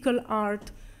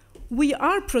art, we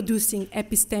are producing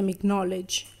epistemic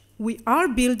knowledge. We are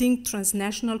building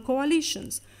transnational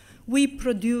coalitions. We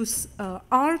produce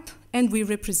art and we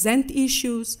represent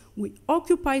issues. We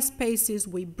occupy spaces,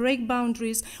 we break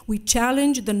boundaries, we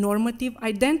challenge the normative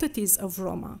identities of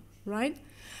Roma, right?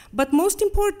 But most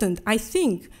important, I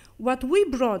think, what we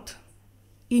brought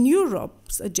in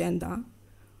Europe's agenda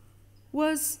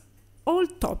was all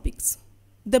topics,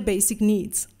 the basic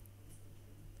needs,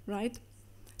 right?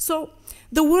 So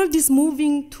the world is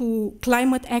moving to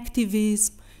climate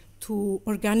activism, to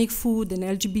organic food and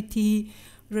LGBT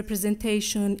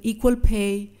representation, equal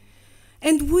pay,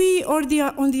 and we, on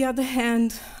the other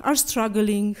hand, are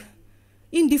struggling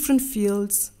in different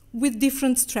fields with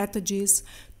different strategies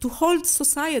to hold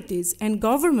societies and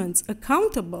governments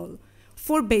accountable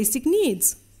for basic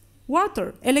needs: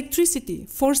 water, electricity,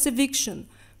 forced eviction,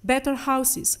 better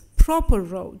houses, proper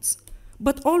roads,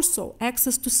 but also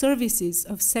access to services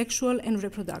of sexual and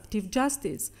reproductive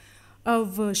justice,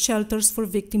 of shelters for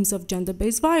victims of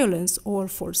gender-based violence or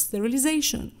forced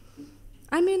sterilization.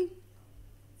 I mean,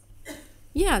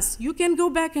 Yes, you can go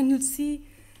back and you'll see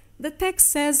the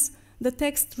text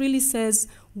really says,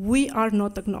 we are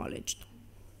not acknowledged,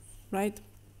 right?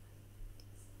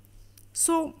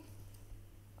 So,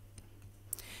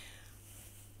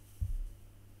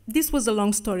 this was a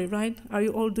long story, right? Are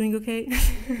you all doing okay?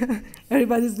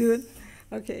 Everybody's good?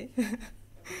 Okay.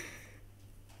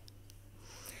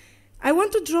 I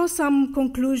want to draw some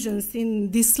conclusions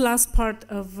in this last part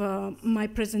of my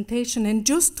presentation, and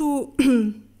just to,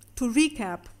 to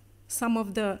recap some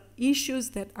of the issues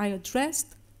that I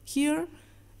addressed here,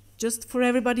 just for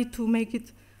everybody to make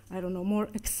it, I don't know, more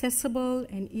accessible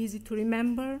and easy to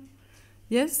remember.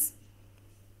 Yes?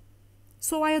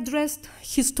 So I addressed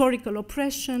historical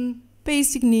oppression,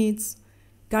 basic needs,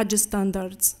 gadget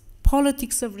standards,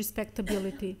 politics of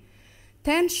respectability,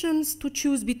 tensions to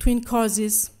choose between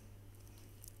causes.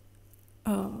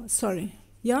 Sorry,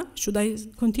 yeah? Should I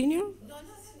continue? No,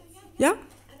 yeah? I don't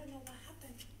know what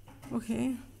happened.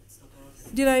 Okay.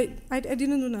 Did I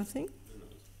didn't do nothing?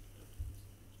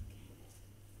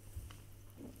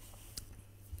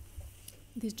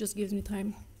 This just gives me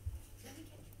time.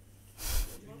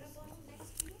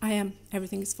 I am.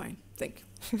 Everything is fine. Thank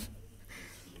you.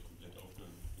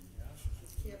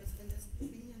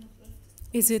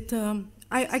 Is it?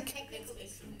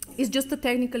 It's just a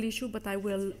technical issue, but I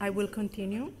will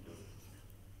continue.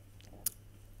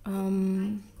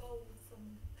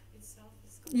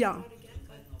 Yeah.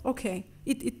 Okay.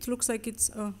 It looks like it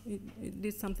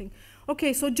did something.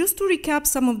 Okay. So just to recap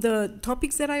some of the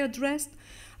topics that I addressed.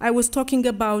 I was talking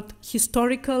about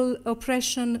historical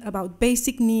oppression, about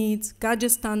basic needs,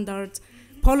 gadget standards,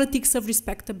 politics of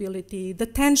respectability, the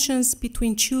tensions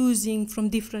between choosing from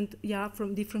different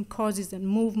causes and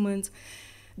movements,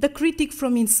 the critique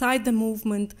from inside the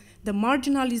movement, the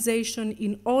marginalization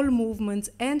in all movements,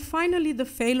 and finally the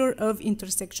failure of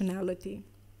intersectionality,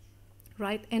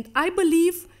 right? And I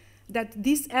believe that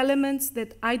these elements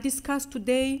that I discussed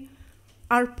today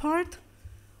are part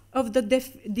of the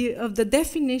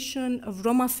definition of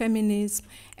Roma feminism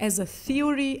as a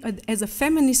theory, as a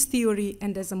feminist theory,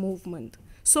 and as a movement.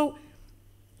 So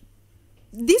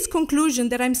this conclusion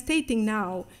that I'm stating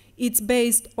now, it's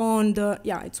based on the,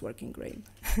 yeah, it's working great.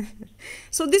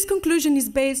 So this conclusion is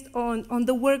based on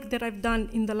the work that I've done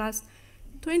in the last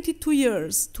 22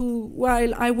 years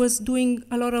while I was doing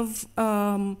a lot of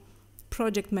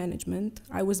project management.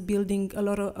 I was building a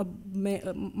lot of,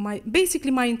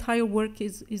 basically my entire work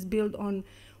is built on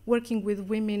working with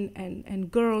women and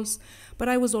girls, but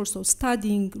I was also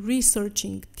studying,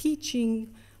 researching,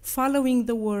 teaching, following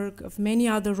the work of many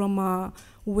other Roma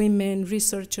women,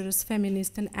 researchers,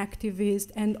 feminists and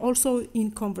activists, and also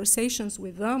in conversations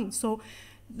with them. So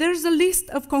there's a list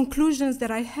of conclusions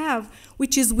that I have,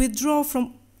 which is withdraw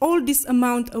from all this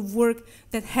amount of work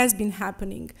that has been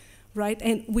happening, right?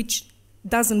 And which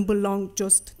doesn't belong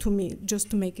just to me, just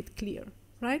to make it clear,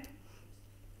 right?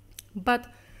 But,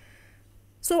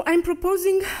 so I'm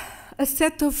proposing a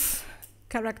set of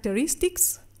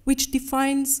characteristics which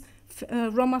defines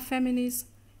Roma feminism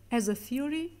as a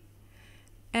theory,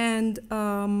 and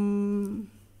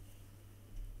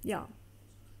yeah.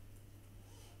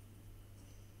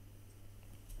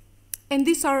 And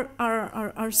these are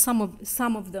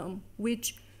some of them,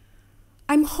 which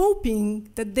I'm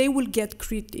hoping that they will get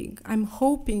critique. I'm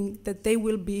hoping that they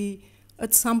will be,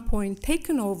 at some point,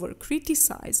 taken over,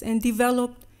 criticized, and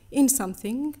developed in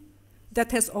something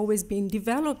that has always been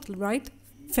developed, right?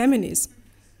 Feminism.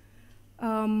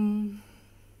 One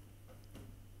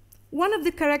of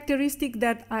the characteristics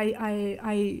that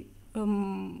I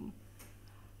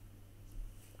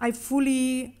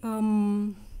fully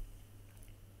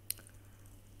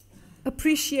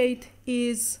appreciate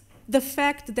is the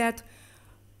fact that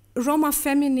Roma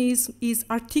feminism is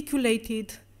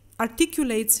articulates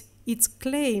its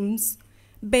claims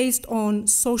based on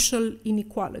social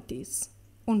inequalities,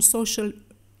 on social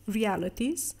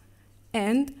realities,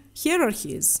 and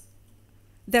hierarchies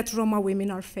that Roma women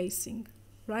are facing,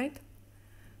 right?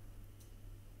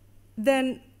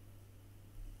 Then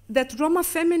that Roma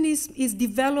feminism is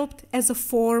developed as a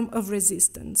form of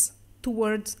resistance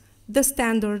towards the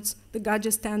standards, the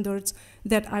gadget standards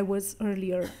that I was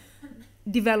earlier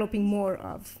developing more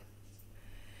of.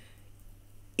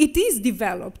 It is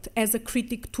developed as a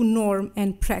critique to norm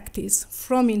and practice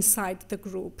from inside the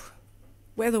group,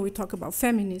 whether we talk about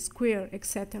feminist, queer,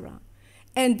 etc.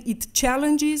 And it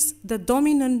challenges the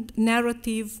dominant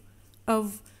narrative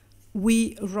of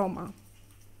we Roma.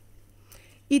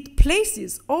 It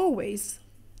is placed always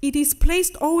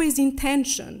in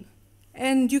tension,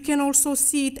 and you can also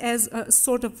see it as a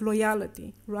sort of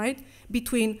loyalty, right,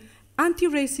 between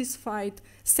anti-racist fight,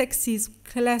 sexism,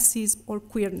 classism, or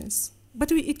queerness,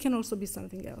 But it can also be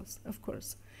something else, of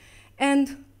course.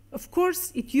 And of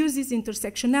course, it uses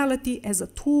intersectionality as a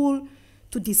tool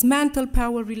to dismantle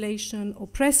power relation,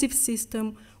 oppressive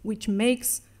system, which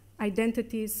makes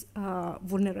identities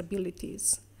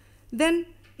vulnerabilities. Then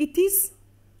it is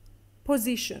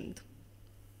positioned.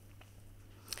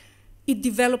 It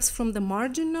develops from the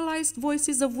marginalized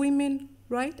voices of women,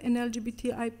 right, and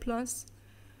LGBTI+,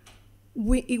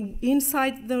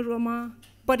 inside the Roma,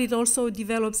 but it also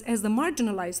develops as the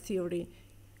marginalized theory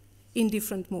in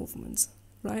different movements,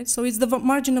 right? So it's the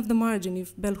margin of the margin.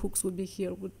 If bell hooks would be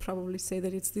here, would probably say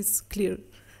that it's this clear.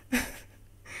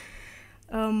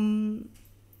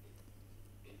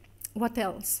 What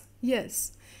else?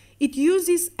 Yes, it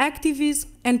uses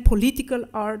activism and political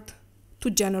art to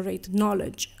generate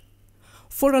knowledge.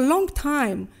 For a long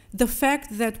time, the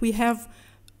fact that we have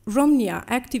Romnja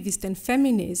activists and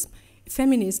feminists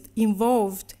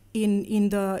involved in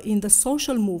the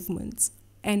social movements,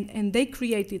 and they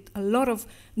created a lot of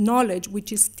knowledge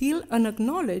which is still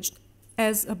unacknowledged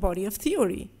as a body of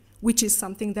theory, which is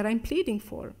something that I'm pleading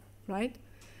for, right?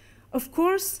 Of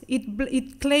course,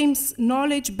 it claims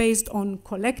knowledge based on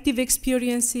collective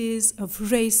experiences of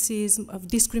racism, of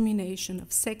discrimination,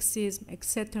 of sexism,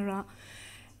 etc.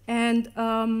 And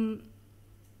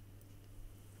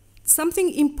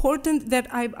something important that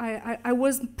I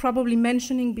was probably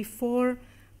mentioning before,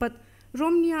 but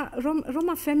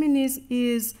Roma feminism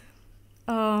is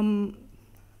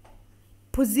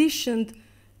positioned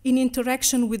in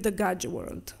interaction with the Gage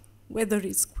world, whether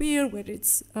it's queer, whether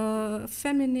it's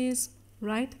feminist,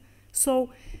 right? So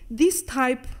this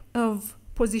type of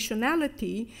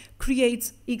positionality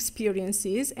creates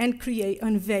experiences and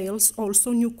unveils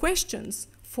also new questions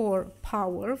for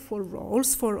power, for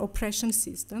roles, for oppression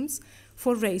systems,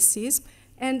 for racism,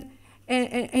 and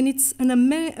it's an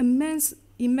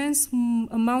immense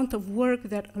amount of work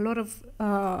that a lot of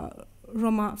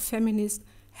Roma feminists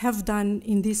have done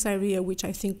in this area, which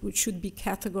I think should be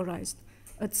categorized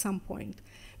at some point.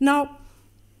 Now,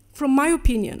 from my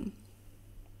opinion,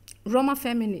 Roma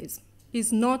feminism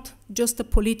is not just a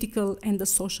political and a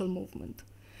social movement.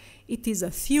 It is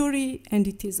a theory and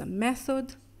it is a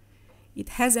method. It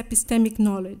has epistemic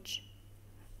knowledge.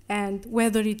 And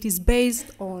whether it is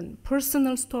based on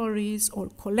personal stories or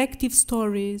collective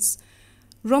stories,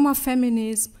 Roma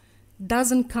feminism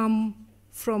doesn't come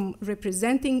from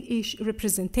representation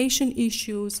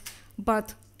issues,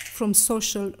 but from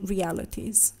social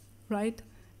realities, right?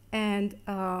 And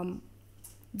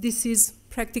this is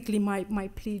practically my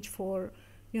pledge for,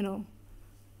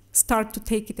 start to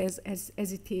take it as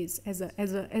it is, as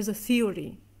a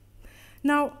theory.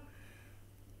 Now,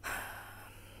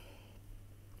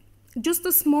 just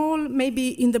a small, maybe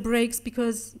in the breaks,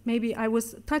 because maybe I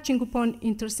was touching upon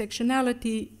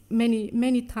intersectionality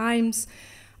many times,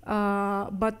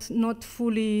 but not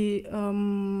fully,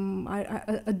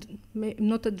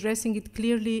 not addressing it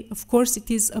clearly. Of course,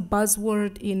 it is a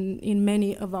buzzword in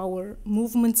many of our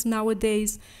movements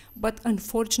nowadays, but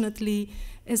unfortunately,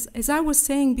 as I was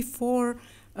saying before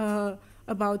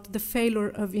about the failure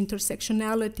of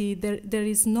intersectionality, there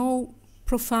is no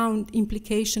profound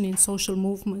implication in social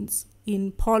movements,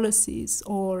 in policies,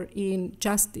 or in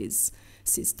justice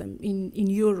system in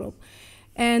Europe.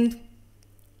 And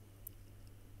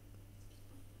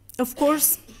of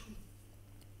course,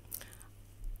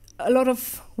 a lot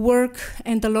of work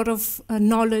and a lot of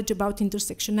knowledge about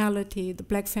intersectionality the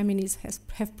Black feminists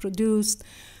have produced.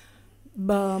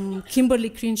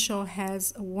 Kimberly Crenshaw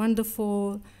has a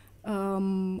wonderful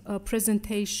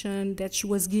presentation that she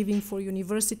was giving for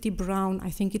University Brown, I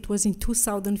think it was in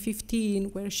 2015,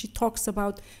 where she talks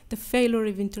about the failure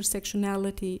of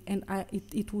intersectionality, and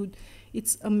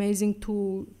it's amazing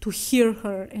to hear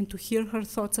her and to hear her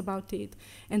thoughts about it.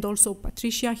 And also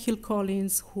Patricia Hill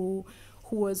Collins, who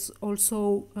was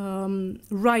also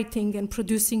writing and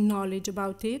producing knowledge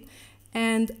about it.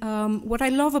 And what I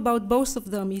love about both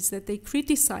of them is that they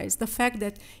criticize the fact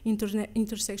that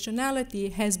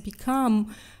intersectionality has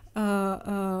become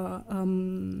a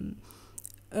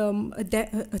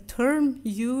term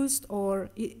used, or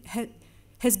it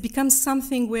has become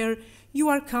something where you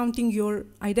are counting your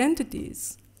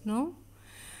identities, no?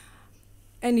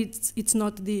 And it's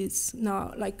not this.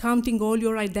 Now, like counting all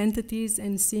your identities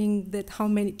and seeing that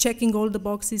checking all the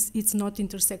boxes, it's not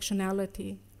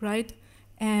intersectionality, right?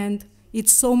 And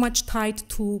it's so much tied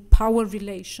to power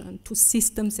relation, to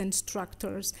systems and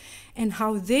structures, and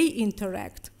how they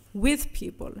interact with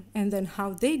people, and then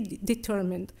how they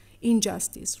determine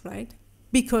injustice, right?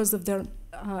 Because of their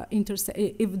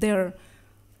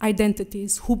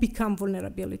identities, who become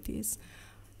vulnerabilities.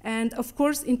 And of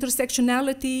course,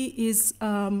 intersectionality is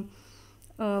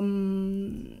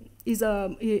is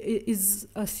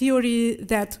a theory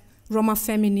that Roma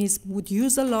feminism would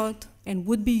use a lot and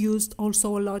would be used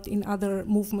also a lot in other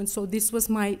movements. So this was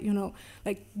my,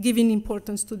 like giving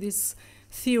importance to this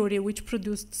theory, which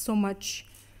produced so much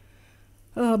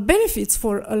benefits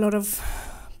for a lot of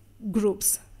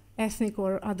groups, ethnic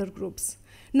or other groups.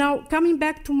 Now, coming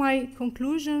back to my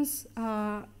conclusions,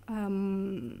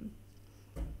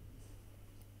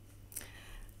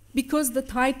 because the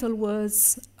title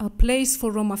was A Place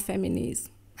for Roma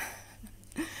Feminism,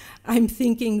 I'm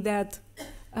thinking that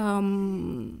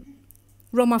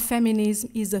Roma feminism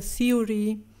is a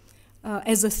theory,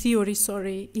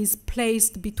 is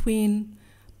placed between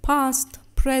past,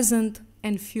 present,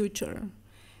 and future.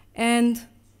 And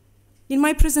in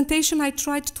my presentation, I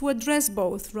tried to address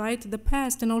both, right? The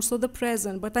past and also the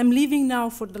present. But I'm leaving now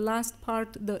for the last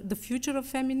part, the future of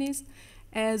feminism,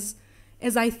 as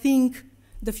I think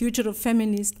the future of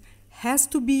feminism has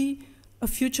to be a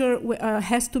future,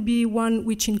 has to be one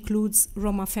which includes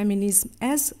Roma feminism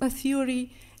as a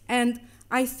theory. And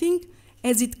I think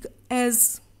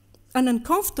as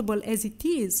uncomfortable as it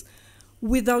is,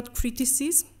 without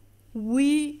criticism,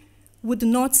 we would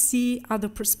not see other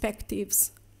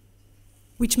perspectives,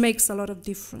 which makes a lot of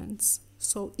difference.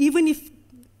 So even if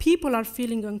people are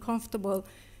feeling uncomfortable,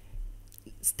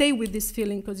 stay with this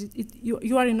feeling, because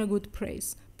you are in a good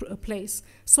place.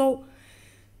 So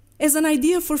as an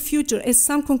idea for future, as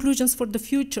some conclusions for the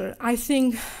future, I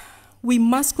think we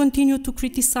must continue to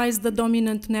criticize the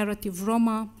dominant narrative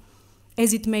Roma,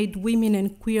 as it made women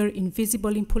and queer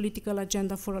invisible in political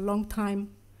agenda for a long time.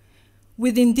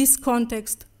 Within this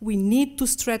context, we need to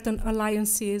strengthen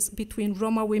alliances between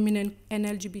Roma women and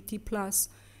LGBT+,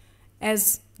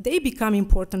 as they become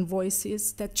important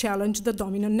voices that challenge the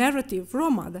dominant narrative,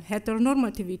 Roma, the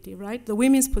heteronormativity, right? The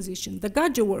women's position, the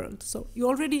Gaja world. So you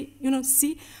already,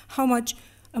 see how much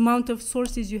amount of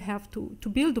sources you have to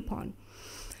build upon.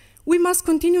 We must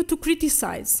continue to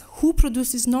criticize who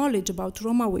produces knowledge about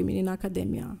Roma women in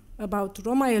academia, about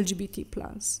Roma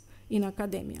LGBT+ in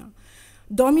academia,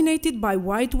 dominated by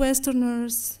white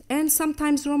Westerners and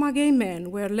sometimes Roma gay men,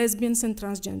 where lesbians and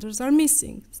transgenders are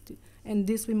missing. And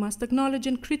this we must acknowledge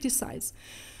and criticize.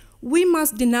 We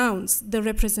must denounce the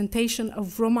representation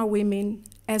of Roma women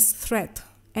as threat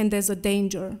and as a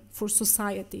danger for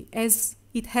society, as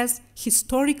it has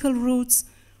historical roots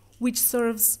which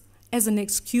serves as an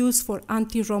excuse for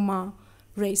anti-Roma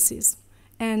racism.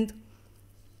 And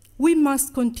we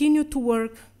must continue to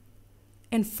work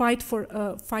and fight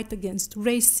against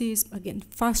racism,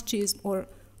 against fascism, or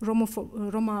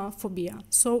Romaphobia.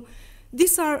 So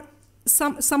these are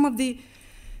some of the,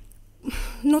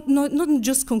 not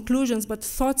just conclusions, but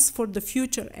thoughts for the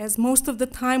future, as most of the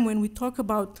time when we talk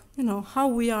about how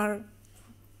we are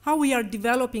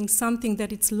developing something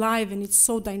that it's live and it's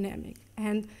so dynamic.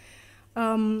 And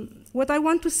what I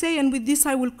want to say, and with this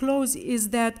I will close, is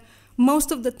that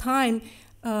most of the time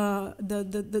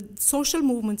the social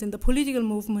movements and the political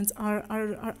movements are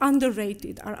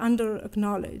underrated, are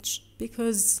under-acknowledged,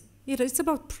 because it's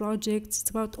about projects, it's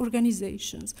about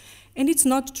organizations, and it's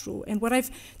not true. And what I've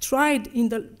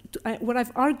what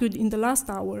I've argued in the last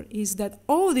hour is that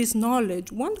all this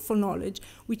knowledge, wonderful knowledge,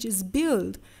 which is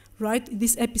built, right,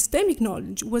 this epistemic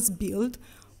knowledge was built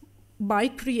by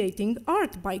creating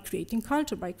art, by creating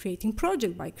culture, by creating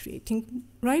project, by creating,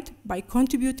 right, by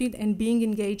contributing and being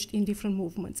engaged in different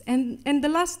movements. And the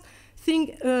last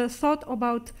thing, thought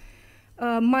about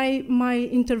my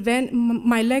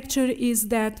lecture is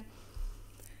that,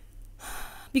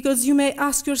 because you may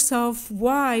ask yourself,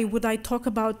 why would I talk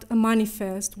about a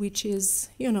manifest, which is,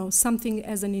 something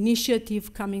as an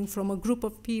initiative coming from a group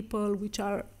of people which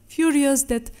are furious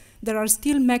that there are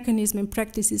still mechanisms and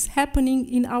practices happening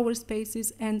in our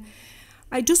spaces. And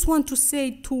I just want to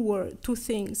say two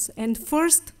things. And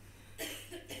first,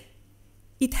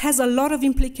 it has a lot of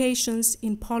implications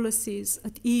in policies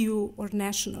at EU or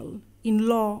national, in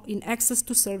law, in access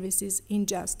to services, in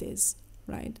justice,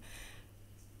 right?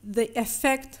 The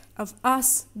effect of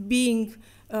us being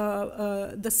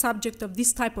the subject of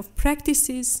this type of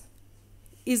practices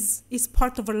is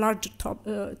part of a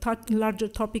larger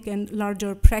topic and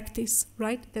larger practice,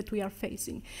 right, that we are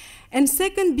facing. And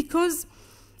second, because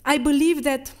I believe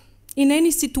that in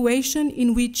any situation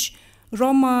in which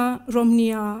Roma,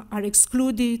 Romnia are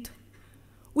excluded,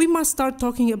 we must start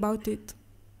talking about it.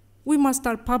 We must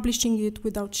start publishing it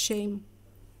without shame.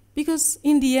 Because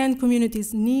in the end,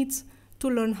 communities need to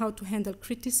learn how to handle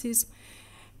criticism,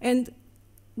 and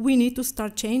we need to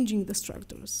start changing the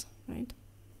structures, right?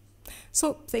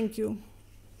 So, thank you.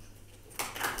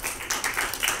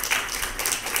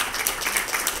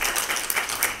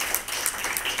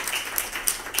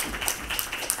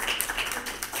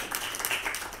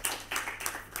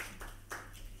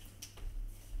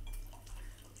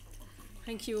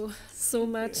 Thank you so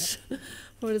much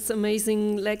for this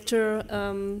amazing lecture.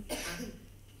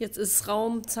 Jetzt ist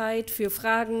Raumzeit für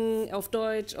Fragen auf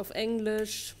Deutsch, auf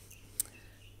Englisch.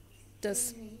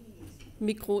 Das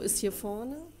Mikro ist hier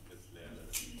vorne.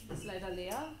 Ist leider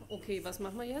leer. Okay, was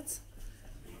machen wir jetzt?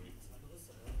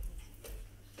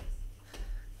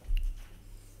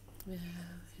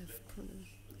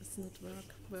 It's not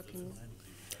working.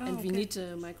 Oh, and we need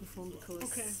a microphone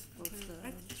because of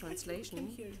the translation.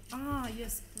 Ah,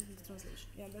 yes, the translation.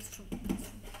 Yeah, that's true.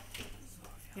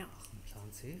 Yeah.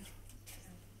 Plan C.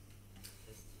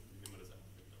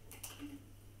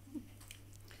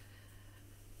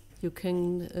 You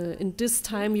can, in this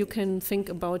time, you can think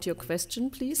about your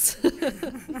question, please.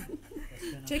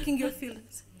 Checking your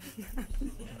feelings.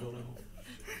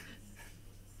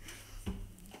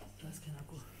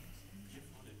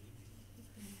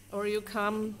 Or you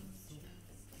come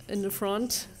in the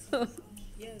front.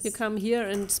 Yes. You come here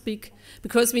and speak,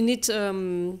 because we need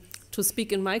to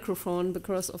speak in microphone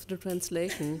because of the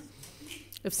translation.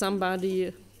 If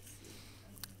somebody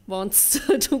wants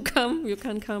to come, you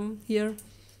can come here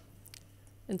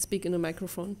and speak in a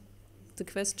microphone. The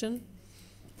question?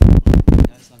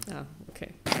 Ah,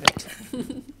 okay. Great.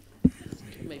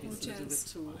 Maybe it's a little bit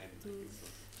too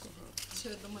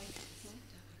share the mic.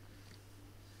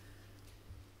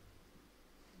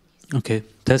 Okay,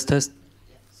 Test.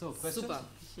 So, questions? Super.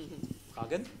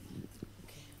 Fragen?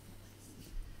 Okay.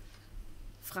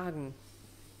 Fragen.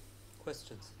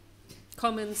 Questions?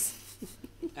 Comments?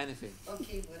 Anything?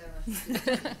 Okay, whatever.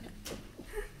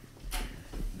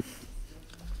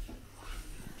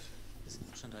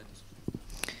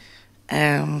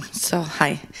 So,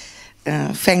 hi.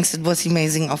 Thanks, it was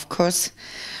amazing, of course.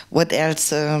 What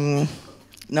else?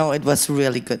 No, it was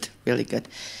really good, really good.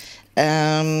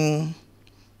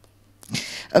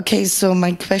 Okay, so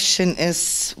my question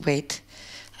is, wait,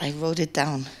 I wrote it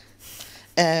down.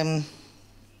 When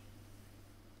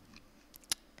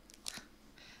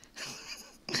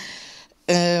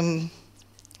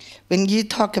you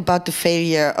talk about the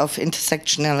failure of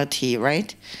intersectionality,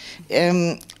 right?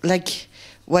 Like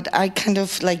what I kind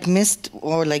of like missed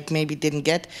or like maybe didn't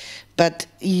get, but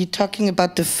you're talking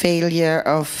about the failure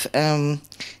of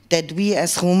that we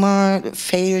as Roma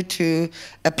fail to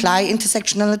apply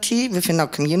intersectionality within our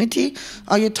community?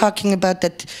 Or you're talking about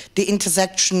that the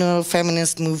intersectional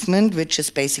feminist movement, which is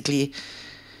basically,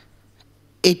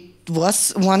 it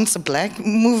was once a black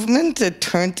movement, it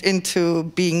turned into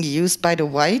being used by the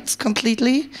whites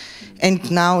completely, and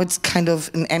now it's kind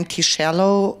of an empty,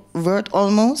 shallow word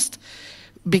almost,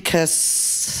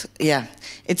 because, yeah,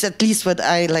 it's at least what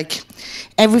I like,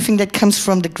 everything that comes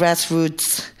from the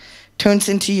grassroots turns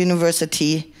into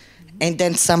university, and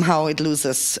then somehow it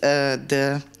loses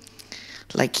the,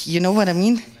 like, you know what I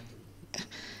mean?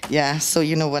 Yeah, so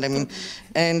you know what I mean.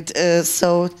 And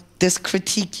so this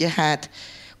critique you had,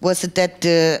 was it that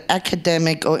the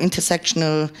academic or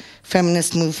intersectional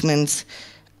feminist movements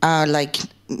are like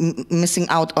missing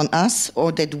out on us,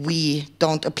 or that we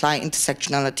don't apply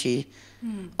intersectionality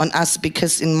on us?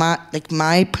 Because in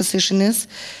my position is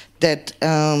that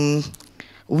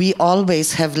we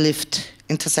always have lived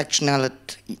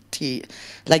intersectionality,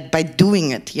 like by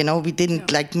doing it, you know, we didn't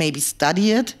like maybe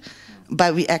study it,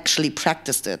 but we actually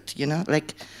practiced it, you know,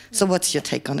 like, so what's your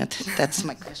take on it? That's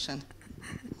my question.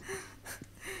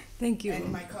 Thank you.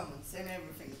 And my comments and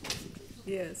everything.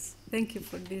 Yes, thank you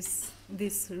for these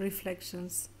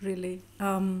reflections, really.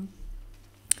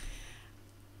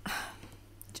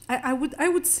 I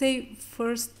would say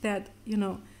first that, you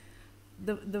know,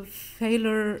 the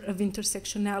failure of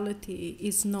intersectionality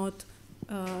is not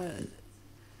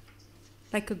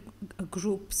like a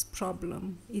group's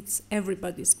problem. It's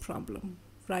everybody's problem,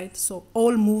 right? So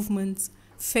all movements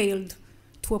failed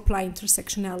to apply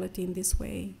intersectionality in this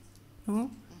way. No?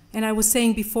 And I was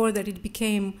saying before that it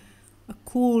became a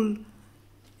cool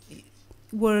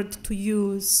word to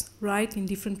use, right, in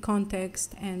different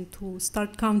contexts, and to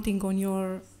start counting on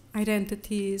your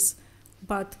identities,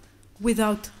 but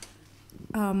without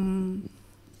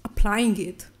applying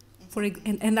it.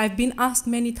 And I've been asked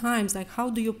many times, like, how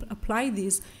do you apply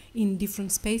this in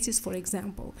different spaces, for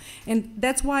example? And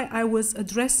that's why I was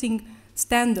addressing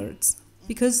standards,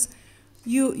 because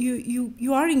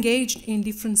you are engaged in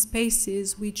different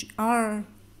spaces which are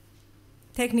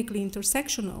technically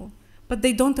intersectional, but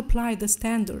they don't apply the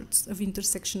standards of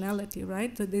intersectionality,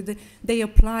 right?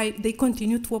 They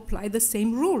continue to apply the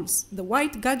same rules, the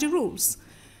white gaji rules.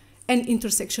 And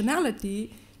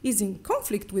intersectionality is in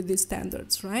conflict with these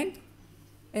standards, right?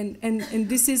 And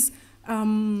this is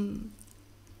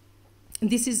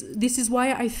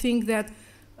why I think that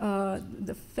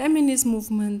the feminist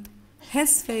movement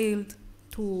has failed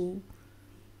to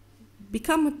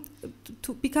become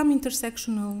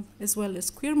intersectional, as well as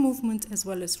queer movement, as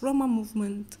well as Roma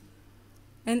movement.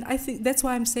 And I think that's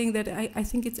why I'm saying that I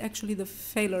think it's actually the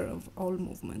failure of all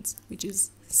movements, which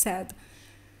is sad.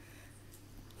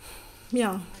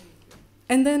 Yeah,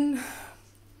 and then,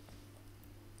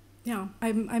 yeah,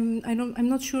 I'm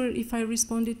not sure if I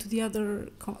responded to the other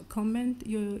comment.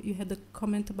 You had a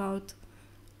comment about.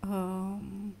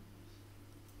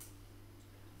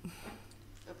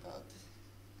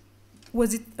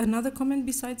 Was it another comment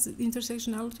besides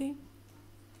intersectionality?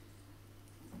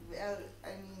 Well, I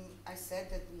mean, I said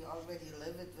that we already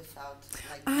live it without,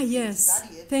 like, yes.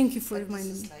 study it. Thank you for but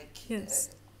reminding this me. is like, Yes.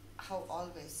 How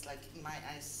always, like, in my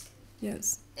eyes.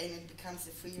 Yes. And it becomes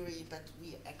a theory, but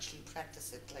we actually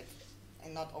practice it, like,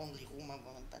 and not only Roma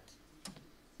women, but.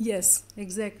 Yes,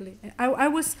 exactly. I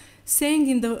was saying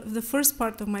in the first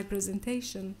part of my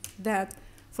presentation that,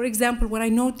 for example, what I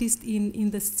noticed in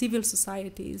the civil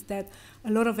society is that a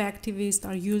lot of activists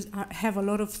have a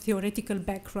lot of theoretical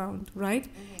background, right?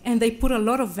 Mm-hmm. And they put a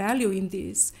lot of value in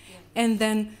this. Yeah. And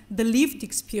then the lived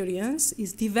experience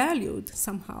is devalued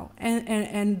somehow.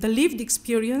 And the lived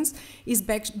experience is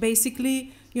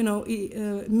basically, you know,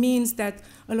 means that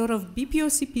a lot of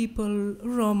BPOC people,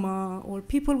 Roma, or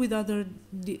people with other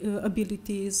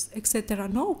abilities, etc.,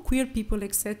 queer people,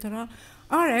 etc.,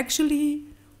 are actually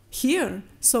here.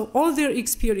 So all their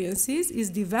experiences is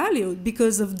devalued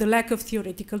because of the lack of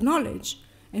theoretical knowledge.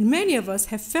 And many of us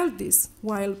have felt this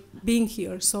while being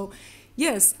here. So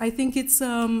yes, I think it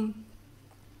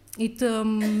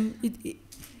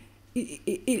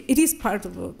is part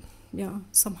of a,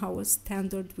 somehow a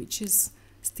standard which is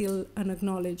still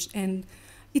unacknowledged. And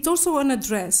it's also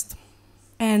unaddressed.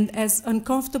 And as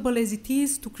uncomfortable as it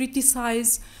is to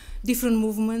criticize different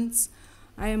movements,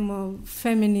 I am a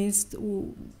feminist,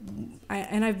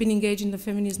 and I've been engaged in the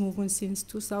feminist movement since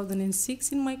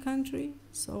 2006 in my country.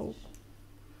 So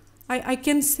I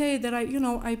can say that I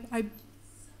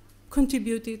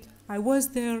contributed. I was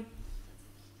there,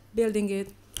 building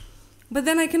it. But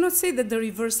then I cannot say that the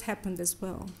reverse happened as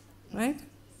well, right?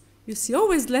 You see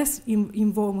always less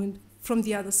involvement from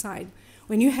the other side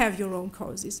when you have your own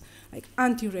causes, like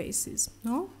anti-racism,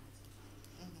 no?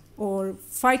 Or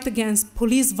fight against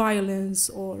police violence,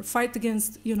 or fight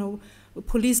against,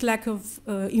 police lack of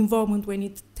involvement when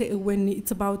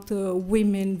it's about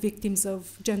women victims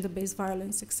of gender-based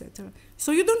violence, etc.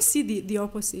 So you don't see the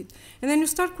opposite. And then you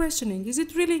start questioning, is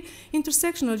it really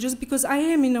intersectional just because I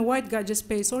am in a white gadget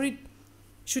space, or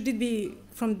should it be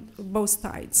from both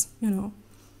sides,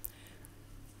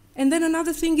 And then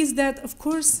another thing is that, of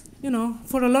course,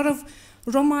 for a lot of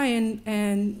Roma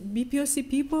and BPOC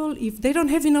people, if they don't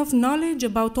have enough knowledge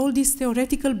about all this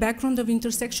theoretical background of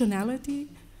intersectionality,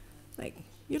 like,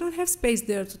 you don't have space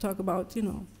there to talk about,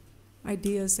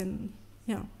 ideas and,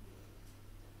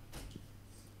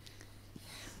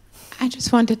 I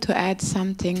just wanted to add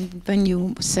something. When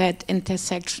you said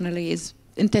intersectionally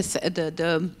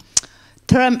the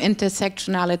term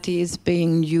intersectionality is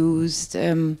being used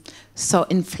so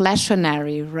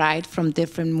inflationary, right, from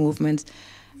different movements.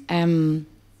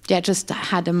 Just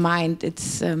had in mind it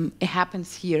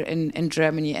happens here in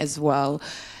Germany as well,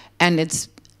 and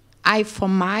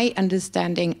from my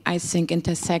understanding, I think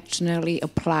intersectionally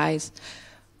applies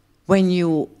when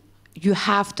you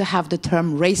have to have the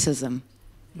term racism,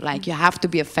 like you have to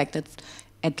be affected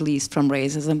at least from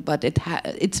racism, but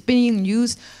it's being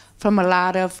used from a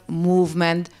lot of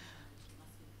movement.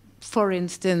 For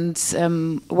instance,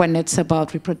 when it's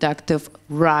about reproductive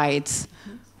rights,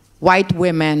 white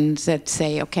women that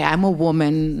say, okay, I'm a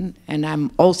woman and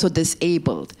I'm also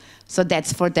disabled. So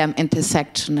that's for them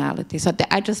intersectionality. So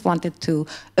I just wanted to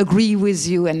agree with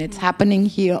you, and it's happening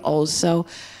here also.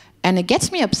 And it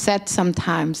gets me upset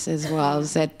sometimes as well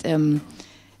that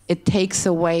it takes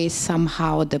away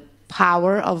somehow the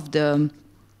power of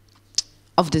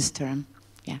this term.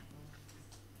 Yeah.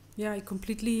 Yeah, I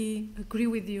completely agree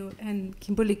with you. And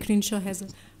Kimberly Crenshaw has a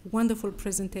wonderful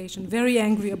presentation, very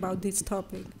angry about this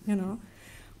topic,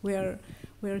 where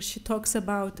she talks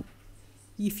about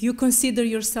if you consider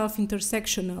yourself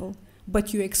intersectional,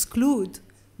 but you exclude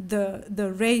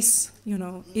the race,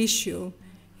 issue,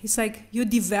 it's like you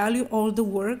devalue all the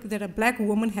work that a black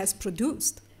woman has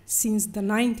produced since the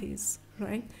 90s,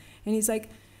 right? And it's like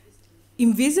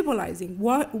invisibilizing,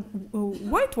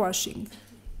 whitewashing,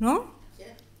 no? Yeah.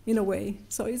 In a way.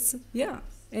 So it's,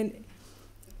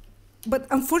 but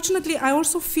unfortunately, I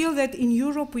also feel that in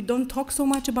Europe, we don't talk so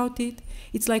much about it.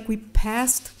 It's like we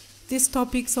passed these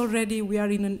topics already. We are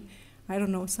in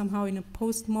somehow in a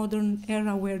postmodern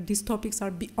era where these topics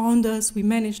are beyond us. We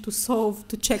managed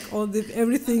to check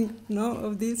everything,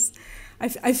 of this.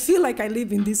 I feel like I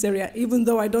live in this area, even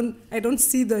though I don't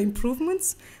see the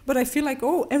improvements, but I feel like,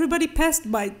 oh, everybody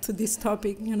passed by to this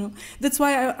topic, you know. That's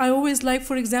why I always like,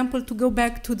 for example, to go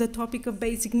back to the topic of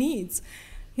basic needs.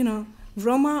 You know,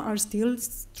 Roma are still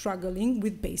struggling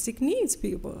with basic needs,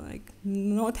 people, like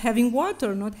not having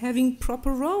water, not having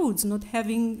proper roads, not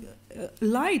having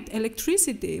light,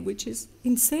 electricity, which is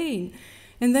insane.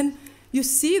 And then you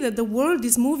see that the world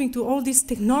is moving to all these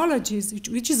technologies,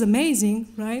 which is amazing,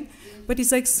 right? But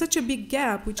it's like such a big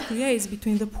gap which creates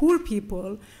between the poor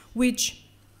people, which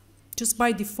just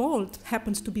by default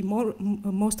happens to be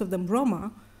most of them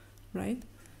Roma, right?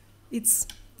 It's,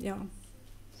 yeah.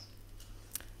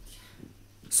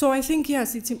 So I think,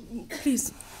 yes, it's,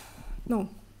 please, no,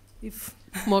 if...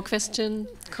 More question,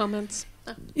 comments?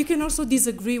 You can also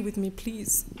disagree with me,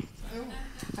 please.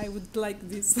 I would like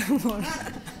this more.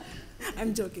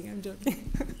 I'm joking.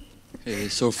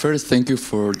 So first, thank you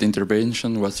for the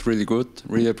intervention. It was really good,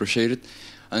 really appreciated.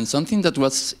 And something that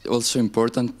was also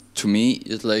important to me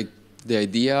is like the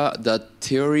idea that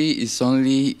theory is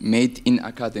only made in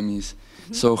academies.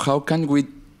 Mm-hmm. So how can we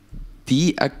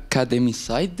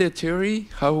de-academicize the theory?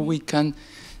 How we can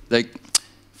like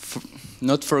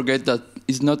not forget that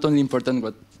it's not only important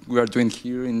what we are doing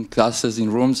here in classes,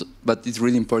 in rooms, but it's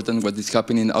really important what is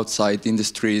happening outside, in the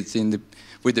streets,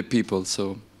 with the people.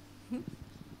 So,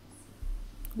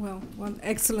 well, one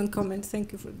excellent comment.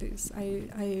 Thank you for this.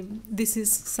 This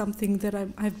is something that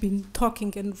I've been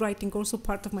talking and writing. Also,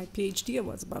 part of my PhD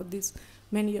was about this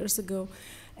many years ago.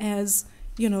 As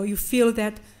you know, you feel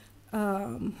that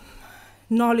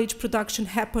knowledge production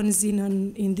happens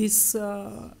in this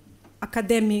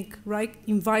academic, right,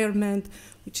 environment,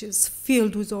 which is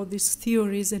filled with all these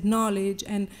theories and knowledge,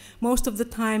 and most of the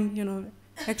time, you know,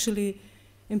 actually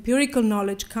empirical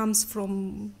knowledge comes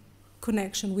from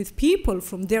connection with people,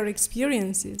 from their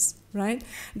experiences, right?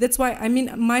 That's why, I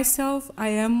mean, myself, I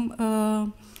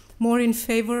am more in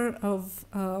favor of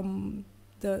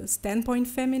the standpoint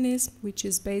feminism, which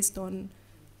is based on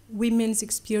women's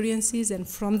experiences and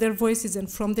from their voices and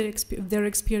from their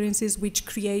experiences, which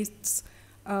creates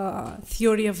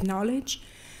theory of knowledge.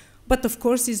 But of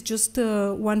course, it's just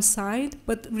one side.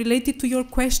 But related to your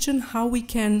question, how we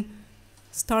can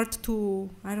start to,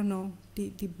 I don't know,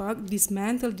 debug,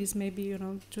 dismantle this, maybe, you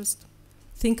know, just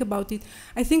think about it.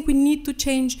 I think we need to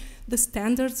change the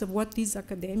standards of what is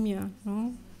academia,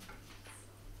 no?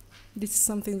 This is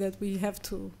something that we have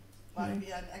to... While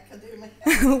we are in academia.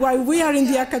 While we are in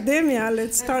the academia,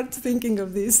 let's start thinking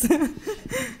of this.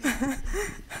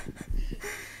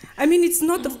 I mean, it's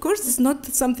not, of course, it's not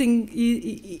something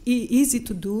easy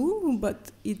to do, but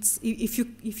it's, if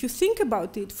you think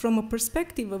about it from a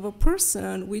perspective of a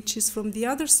person which is from the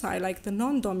other side, like the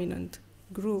non-dominant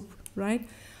group, right?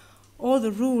 All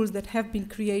the rules that have been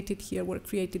created here were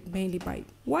created mainly by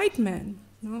white men,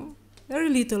 no? Very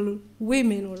little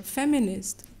women or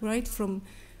feminists, right? From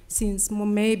since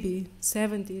maybe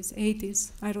 70s,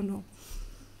 80s, I don't know.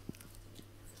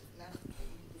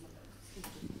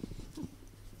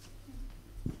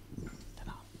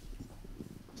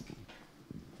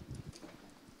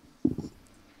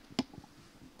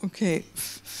 Okay,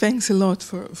 thanks a lot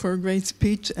for a great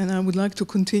speech, and I would like to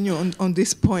continue on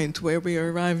this point where we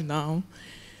arrive now,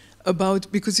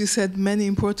 because you said many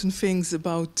important things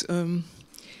about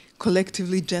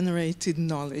collectively generated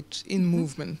knowledge in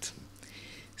movement.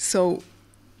 So,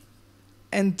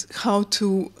 and how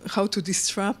to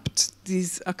disrupt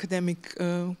these academic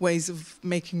ways of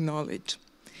making knowledge.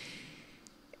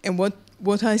 And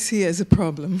what I see as a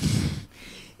problem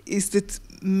is that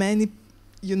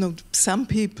some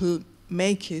people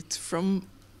make it from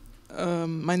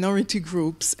minority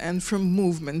groups and from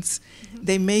movements. Mm-hmm.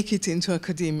 They make it into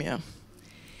academia.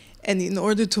 And in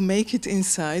order to make it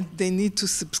inside, they need to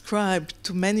subscribe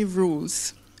to many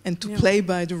rules and to play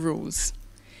by the rules.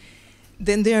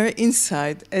 Then they are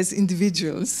inside as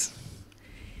individuals.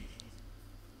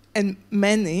 And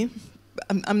many,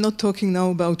 I'm not talking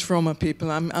now about Roma people.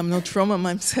 I'm not Roma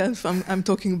myself. I'm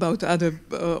talking about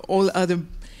all other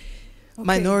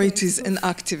minorities and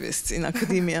activists in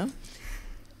academia.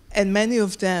 And many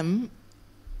of them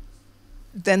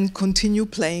then continue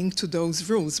playing to those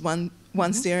rules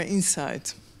once they are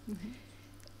inside. Mm-hmm.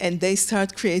 And they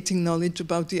start creating knowledge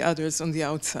about the others on the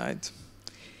outside.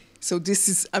 So this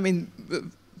is, I mean,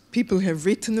 people have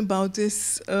written about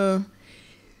this.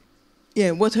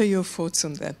 What are your thoughts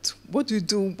on that? What do you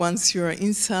do once you are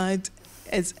inside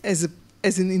as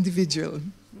an individual?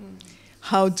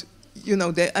 How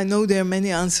I know there are many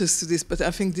answers to this, but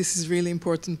I think this is a really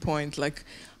important point. Like,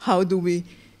 how do we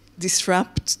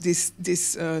disrupt this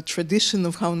tradition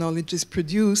of how knowledge is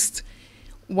produced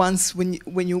once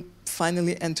when you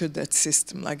finally enter that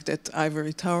system, like that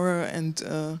ivory tower,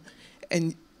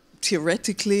 and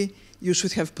theoretically you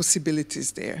should have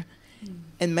possibilities there.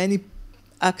 And many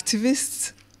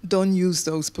activists don't use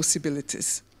those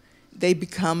possibilities. They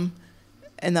become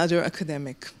another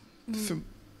academic,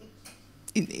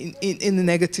 in a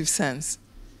negative sense.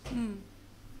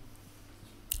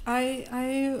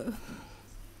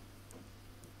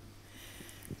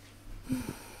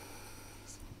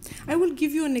 I will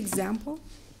give you an example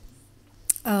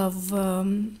of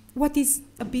what is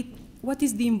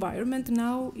the environment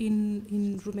now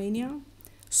in Romania.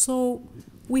 So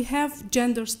we have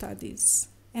gender studies,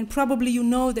 and probably you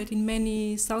know that in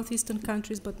many southeastern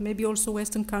countries, but maybe also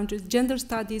Western countries, gender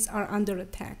studies are under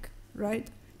attack, right?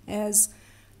 As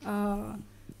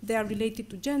they are related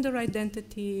to gender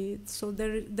identity. So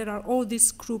there are all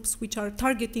these groups which are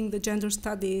targeting the gender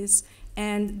studies,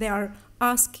 and they are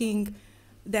asking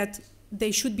that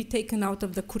they should be taken out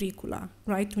of the curricula,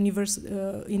 right,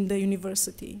 in the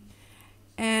university.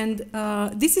 And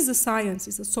this is a science,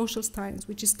 it's a social science,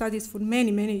 which is studied for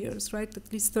many, many years, right,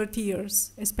 at least 30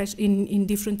 years, especially in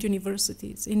different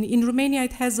universities. In Romania,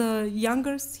 it has a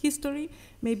younger history,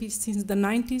 maybe since the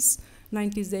 90s,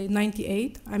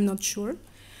 98, I'm not sure.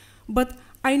 But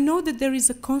I know that there is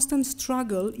a constant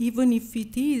struggle, even if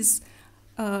it is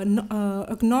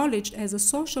acknowledged as a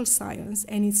social science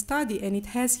and it's studied and it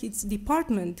has its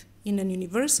department in a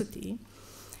university,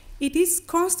 it is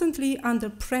constantly under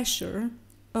pressure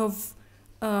of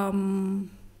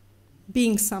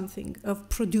being something, of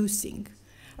producing,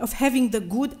 of having the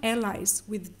good allies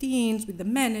with deans, with the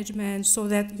management, so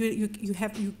that you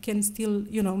can still,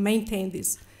 you know, maintain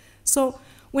this. So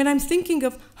when I'm thinking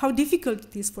of how difficult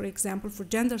it is, for example, for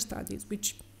gender studies,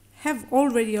 which have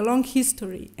already a long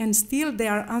history, and still they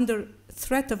are under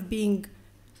threat of being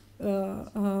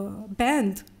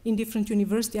banned in different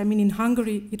universities. I mean, in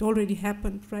Hungary, it already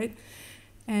happened, right?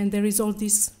 And there is all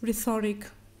this rhetoric,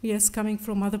 yes, coming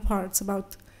from other parts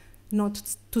about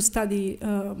not to study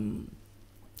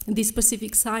this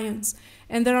specific science.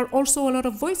 And there are also a lot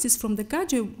of voices from the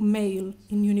graduate male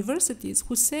in universities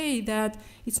who say that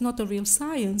it's not a real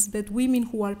science, that women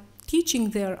who are teaching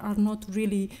there are not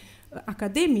really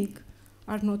academic,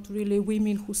 are not really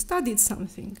women who studied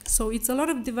something. So it's a lot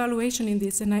of devaluation in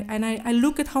this, and I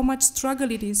look at how much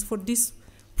struggle it is for these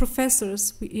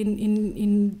professors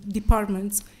in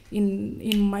departments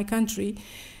in my country.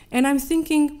 And I'm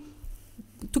thinking,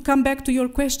 to come back to your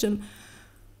question,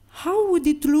 how would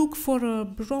it look for a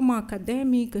Roma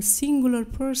academic, a singular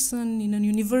person in a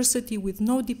university with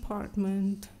no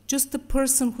department, just a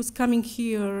person who's coming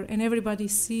here and everybody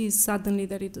sees suddenly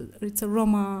that it's a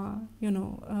Roma, you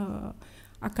know,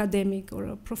 academic or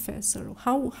a professor?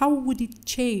 How would it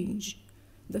change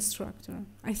the structure?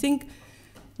 I think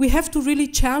we have to really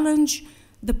challenge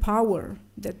the power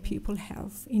that people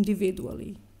have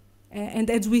individually. And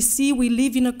as we see, we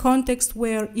live in a context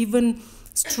where even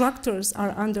structures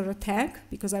are under attack,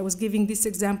 because I was giving this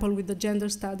example with the gender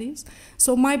studies.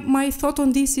 So my thought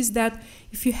on this is that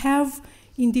if you have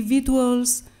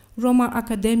individuals, Roma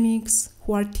academics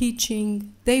who are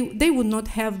teaching, they would not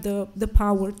have the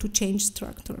power to change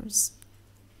structures,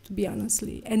 to be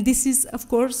honestly. And this is, of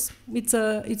course, it's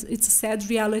a sad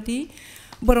reality,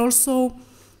 but also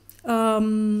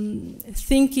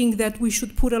thinking that we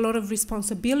should put a lot of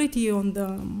responsibility on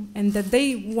them, and that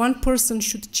one person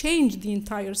should change the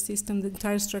entire system, the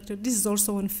entire structure. This is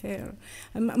also unfair.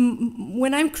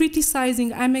 When I'm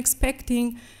criticizing, I'm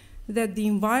expecting that the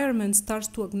environment starts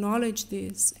to acknowledge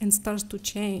this and starts to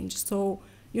change. So,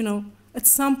 you know, at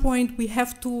some point we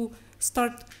have to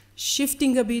start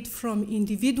shifting a bit from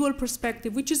individual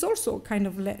perspective, which is also kind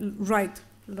of right,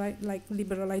 like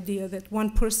liberal idea that one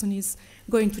person is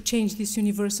going to change this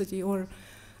university, or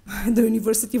the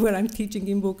university where I'm teaching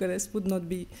in Bucharest would not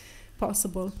be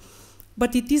possible.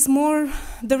 But it is more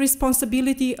the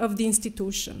responsibility of the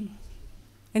institution.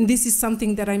 And this is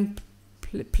something that I'm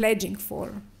pledging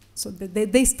for, so that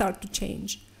they start to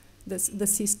change the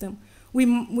system. We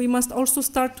must also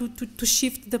start to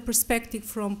shift the perspective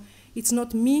from, it's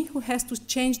not me who has to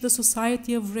change the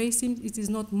society of racism, it is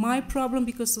not my problem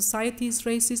because society is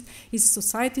racist, it's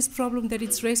society's problem that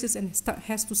it's racist, and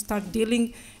has to start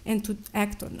dealing and to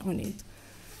act on it.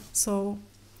 So,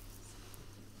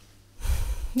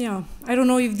 yeah, I don't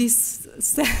know if this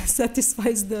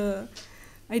satisfies the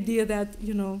idea that,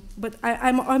 you know, but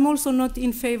I'm also not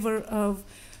in favor of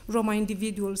Roma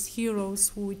individuals,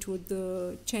 heroes, which would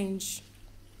change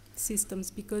systems,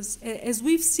 because as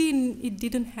we've seen, it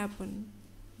didn't happen,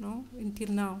 no, until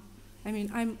now. I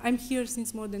mean, I'm here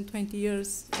since more than 20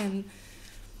 years, and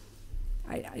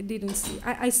I didn't see.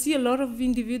 I see a lot of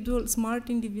individuals, smart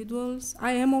individuals.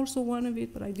 I am also one of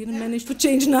it, but I didn't manage to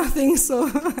change nothing, so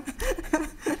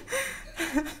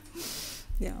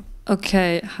yeah.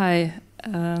 Okay, hi.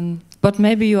 But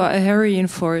maybe you are a heroine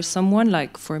for someone,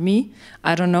 like for me,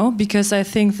 I don't know, because I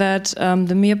think that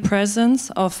the mere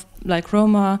presence of like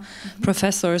Roma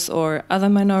professors or other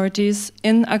minorities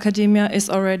in academia is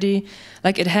already,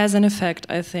 like it has an effect,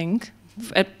 I think,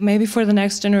 maybe for the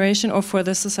next generation or for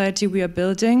the society we are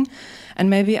building. And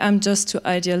maybe I'm just too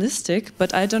idealistic,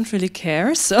 but I don't really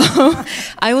care. So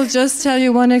I will just tell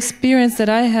you one experience that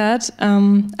I had.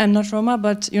 I'm not Roma,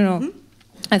 but you know,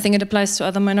 I think it applies to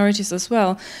other minorities as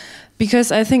well.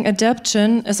 Because I think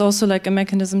adaptation is also like a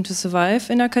mechanism to survive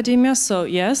in academia. So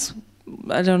yes,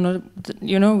 I don't know,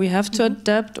 you know, we have to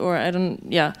adapt, or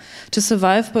to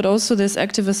survive. But also this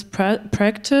activist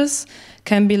practice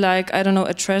can be like, I don't know,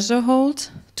 a treasure hold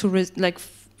to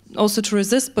also to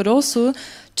resist, but also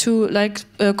to like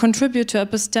contribute to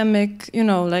epistemic, you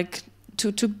know, like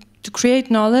to create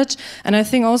knowledge. And I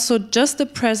think also just the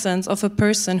presence of a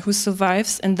person who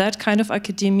survives in that kind of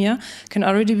academia can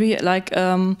already be like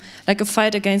a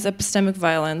fight against epistemic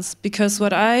violence. Because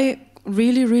what I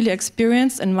really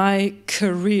experienced in my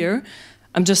career,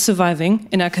 I'm just surviving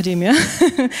in academia,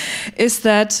 is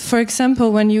that, for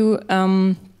example, when you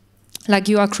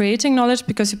you are creating knowledge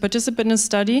because you participate in a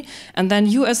study, and then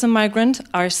you as a migrant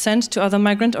are sent to other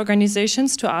migrant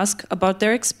organizations to ask about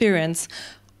their experience.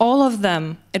 All of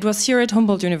them, it was here at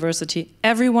Humboldt University,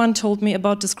 everyone told me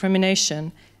about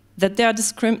discrimination, that they are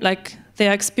they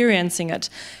are experiencing it.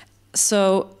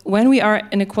 So when we are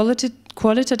in a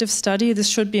qualitative study, this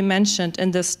should be mentioned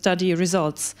in the study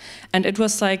results. And it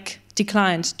was like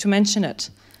declined to mention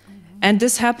it. And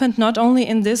this happened not only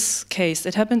in this case,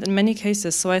 it happened in many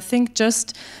cases. So I think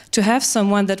just to have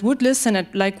someone that would listen and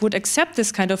would accept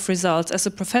this kind of results as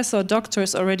a professor or doctor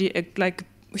is already a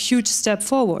huge step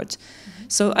forward.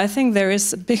 So I think there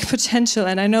is a big potential,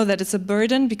 and I know that it's a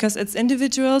burden because it's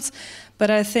individuals, but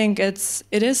I think it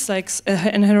is like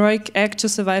an heroic act to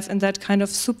survive in that kind of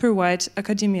super wide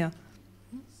academia.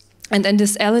 And in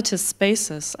these elitist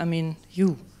spaces, I mean,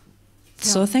 you.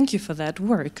 So thank you for that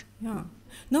work. Yeah.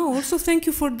 No, also thank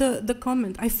you for the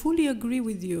comment. I fully agree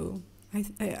with you.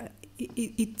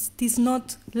 It is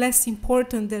not less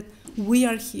important that we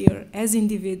are here as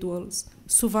individuals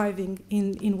surviving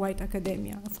in white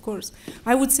academia, of course.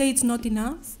 I would say it's not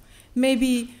enough.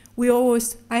 Maybe I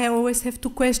always have to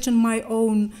question my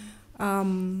own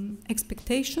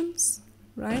expectations,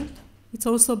 right? It's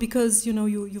also because, you know,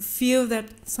 you feel that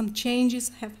some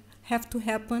changes have to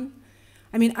happen.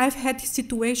 I mean, I've had this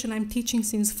situation, I'm teaching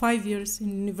since 5 years in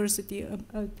university,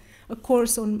 a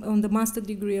course on the master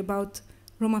degree about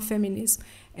Roma feminism.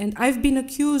 And I've been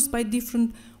accused by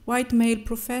different white male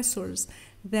professors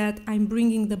that I'm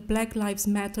bringing the Black Lives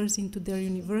Matters into their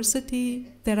university,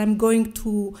 that I'm going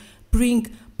to bring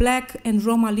Black and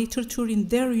Roma literature in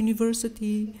their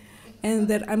university, and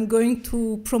that I'm going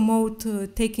to promote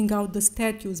taking down the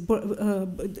statues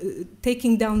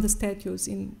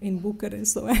in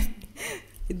Bucharest. So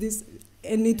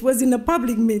and it was in a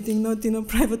public meeting, not in a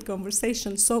private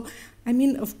conversation. So, I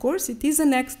mean, of course, it is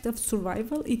an act of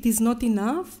survival. It is not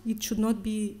enough. It should not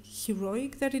be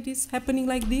heroic that it is happening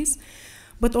like this.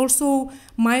 But also,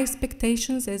 my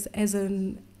expectations as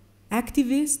an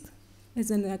activist, as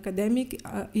an academic,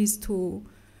 is to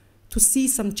see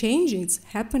some changes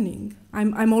happening.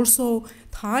 I'm also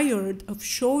tired of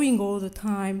showing all the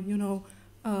time, you know,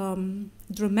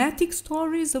 dramatic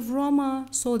stories of Roma,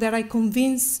 so that I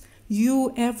convince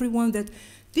you, everyone, that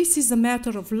this is a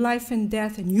matter of life and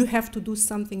death, and you have to do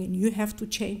something, and you have to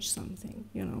change something.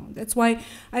 You know, that's why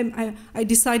I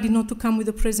decided not to come with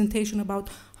a presentation about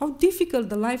how difficult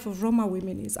the life of Roma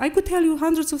women is. I could tell you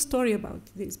hundreds of stories about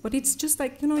this, but it's just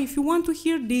like, you know, if you want to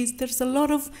hear this, there's a lot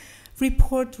of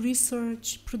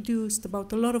research produced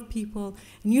about a lot of people,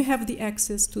 and you have the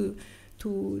access to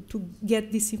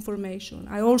get this information.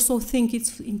 I also think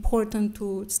it's important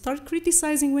to start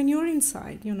criticizing when you're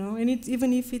inside, you know, and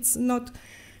even if it's not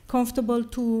comfortable,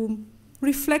 to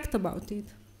reflect about it.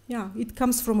 Yeah, it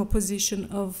comes from a position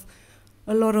of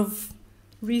a lot of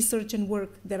research and work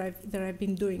that I've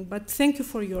been doing. But thank you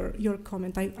for your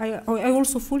comment. I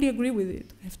also fully agree with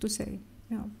it, I have to say.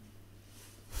 Yeah.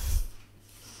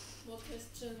 More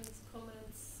questions,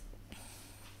 comments?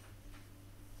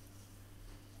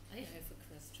 I have a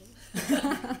question.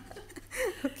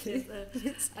 Okay.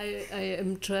 Yes, I am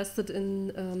interested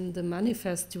in the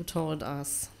manifest you told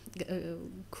us.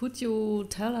 Could you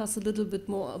tell us a little bit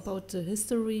more about the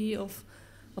history of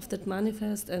that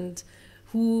manifest, and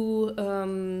who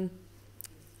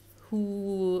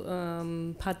who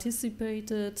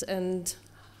participated, and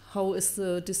how is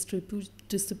the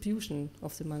distribution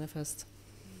of the manifest?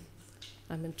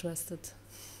 I'm interested.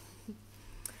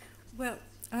 Well,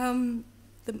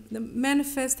 the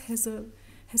manifest has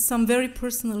some very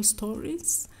personal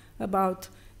stories about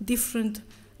different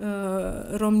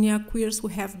Romnia queers who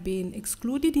have been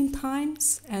excluded in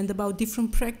times, and about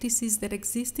different practices that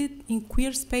existed in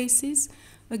queer spaces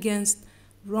against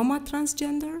Roma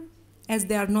transgender, as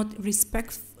they are not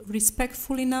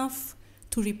respectful enough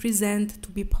to represent, to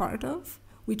be part of,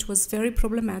 which was very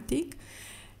problematic.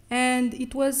 And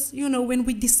it was, you know, when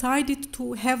we decided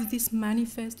to have this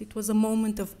manifest, it was a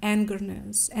moment of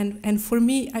angerness. And for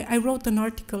me, I wrote an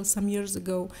article some years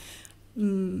ago,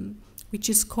 which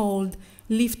is called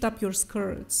Lift Up Your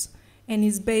Skirts. And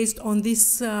is based on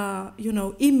this, you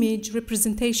know, image,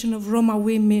 representation of Roma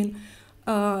women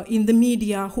in the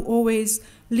media who always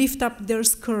lift up their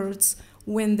skirts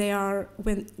when they are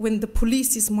when the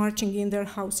police is marching in their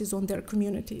houses, on their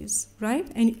communities, right?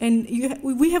 And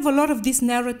we have a lot of this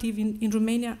narrative in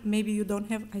Romania. Maybe you don't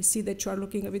have. I see that you are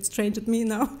looking a bit strange at me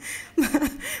now,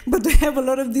 but we have a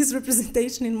lot of this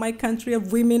representation in my country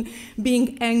of women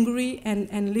being angry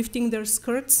and lifting their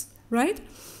skirts, right?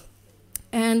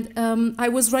 And I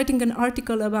was writing an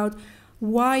article about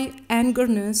why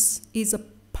angerness is a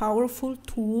powerful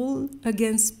tool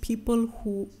against people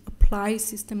who apply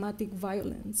systematic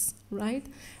violence, right?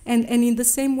 And in the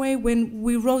same way, when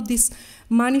we wrote this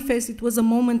manifest, it was a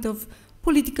moment of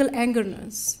political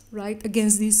angerness, right,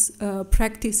 against these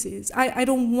practices. I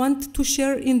don't want to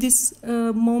share in this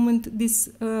moment these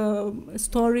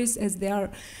stories, as they are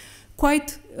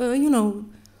quite, you know,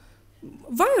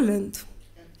 violent.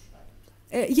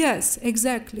 Yes,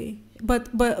 exactly.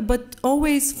 But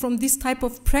always from this type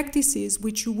of practices,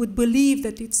 which you would believe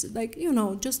that it's like, you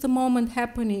know, just a moment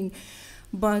happening,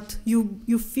 but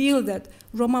you feel that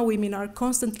Roma women are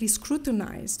constantly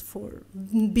scrutinized for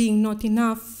being not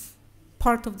enough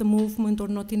part of the movement, or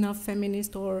not enough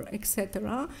feminist, or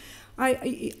etc.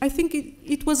 I think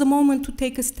it was a moment to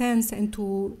take a stance and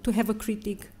to have a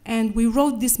critique. And we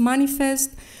wrote this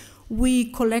manifest. We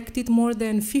collected more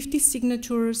than 50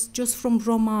 signatures just from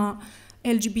Roma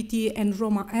LGBT and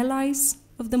Roma allies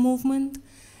of the movement,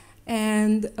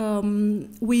 and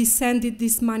we sent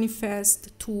this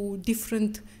manifest to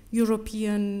different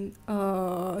European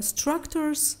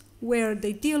structures where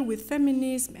they deal with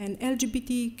feminism and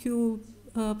LGBTQ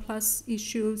plus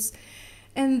issues.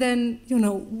 And then, you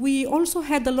know, we also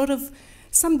had a lot of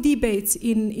some debates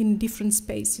in different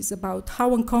spaces about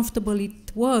how uncomfortable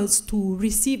it was to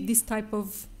receive this type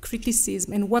of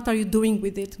criticism, and what are you doing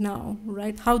with it now,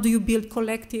 right? How do you build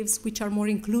collectives which are more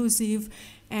inclusive,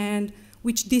 and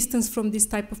which distance from this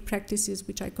type of practices,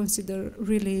 which I consider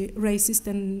really racist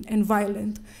and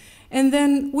violent. And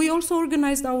then we also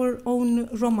organized our own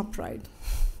Roma Pride,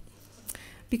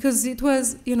 because it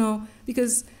was, you know,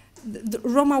 because the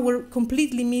Roma were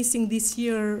completely missing this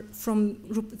year from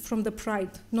the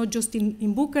Pride, not just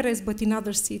in Bucharest, but in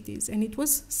other cities. And it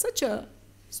was such a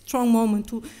strong moment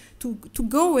to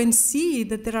go and see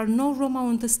that there are no Roma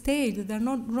on the stage, that there are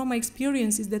not Roma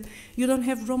experiences, that you don't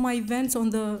have Roma events on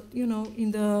the, you know,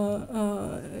 in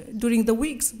the during the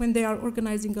weeks when they are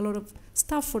organizing a lot of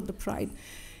stuff for the Pride.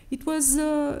 It was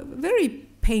very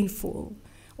painful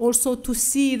also to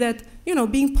see that, you know,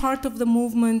 being part of the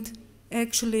movement,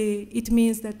 actually it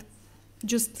means that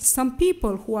just some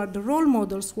people who are the role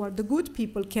models, who are the good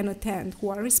people, can attend, who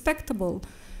are respectable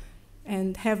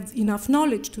and have enough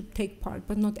knowledge to take part,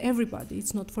 but not everybody.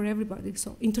 It's not for everybody.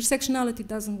 So intersectionality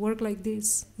doesn't work like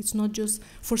this. It's not just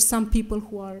for some people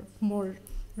who are more,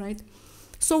 right?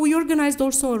 So we organized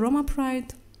also a Roma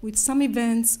Pride with some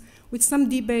events, with some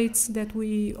debates that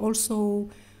we also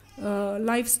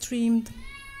live streamed.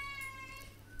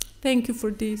 Thank you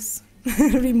for this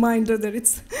reminder that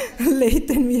it's late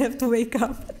and we have to wake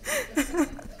up.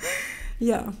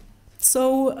 Yeah.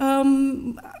 So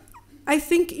I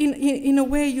think in a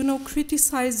way, you know,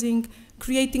 criticizing,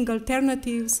 creating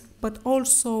alternatives, but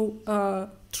also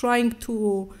trying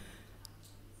to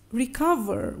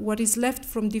recover what is left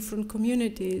from different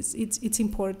communities, it's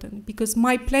important. Because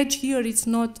my pledge here is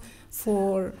not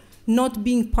for not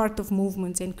being part of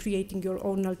movements and creating your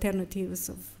own alternatives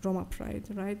of Roma Pride,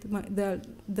 right?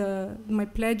 My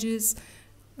pledge is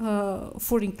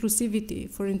for inclusivity,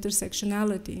 for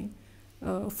intersectionality,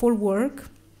 for work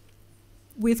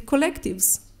with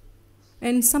collectives,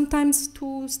 and sometimes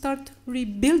to start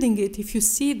rebuilding it if you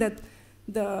see that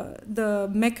the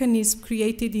mechanism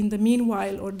created in the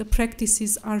meanwhile, or the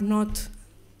practices are not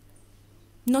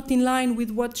in line with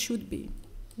what should be.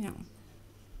 Yeah.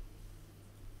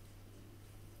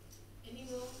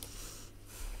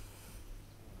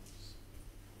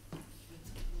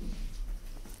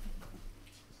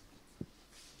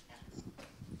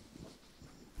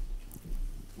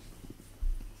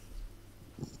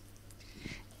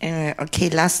 Okay,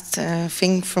 last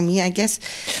thing for me, I guess.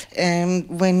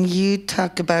 When you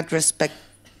talk about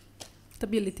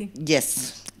stability.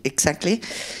 Yes, exactly.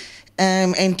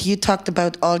 And you talked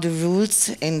about all the rules,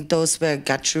 and those were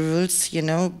gacha rules, you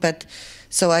know. But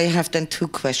so I have then two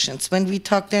questions. When we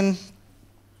talk then,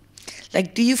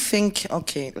 like, do you think?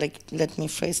 Okay, like, let me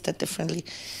phrase that differently.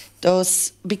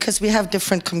 Those, because we have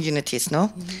different communities,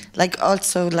 no? Like,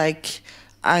 also, like,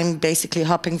 I'm basically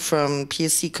hopping from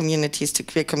PSC communities to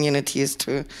queer communities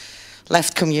to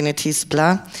left communities,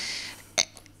 blah.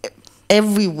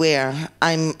 Everywhere,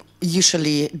 I'm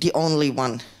usually the only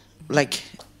one. Like,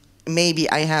 maybe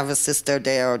I have a sister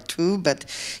there or two, but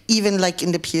even like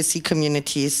in the PSC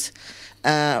communities,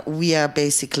 we are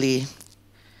basically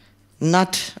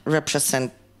not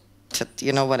represented,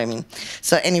 you know what I mean?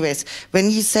 So anyways,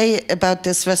 when you say about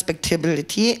this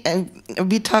respectability,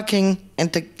 we're talking,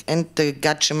 and the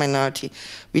gacha minority,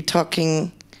 we're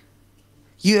talking,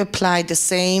 you apply the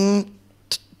same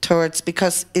towards,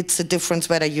 because it's a difference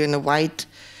whether you're in a white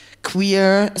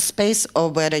queer space or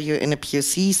whether you're in a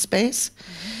POC space.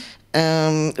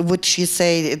 Would you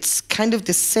say it's kind of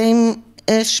the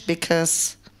same-ish,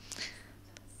 because,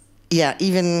 yeah,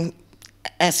 even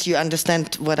as you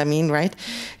understand what I mean, right?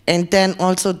 And then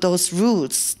also those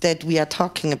rules that we are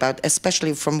talking about,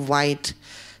 especially from white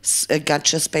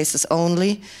gacha spaces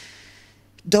only,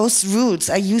 those rules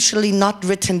are usually not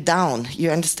written down. You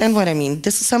understand what I mean?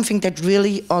 This is something that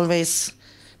really always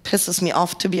pisses me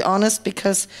off, to be honest,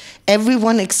 because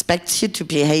everyone expects you to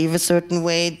behave a certain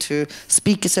way, to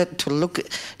speak a certain, to look,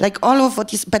 like all of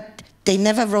what you, but they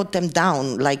never wrote them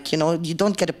down. Like, you know, you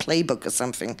don't get a playbook or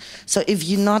something. So if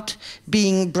you're not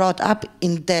being brought up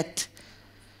in that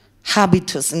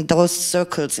habitus, in those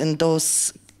circles, in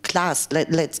those class,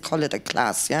 let's call it a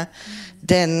class, yeah,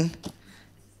 then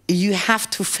you have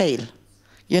to fail,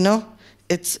 you know?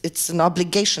 It's an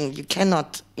obligation. You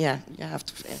cannot, yeah, you have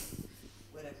to fail.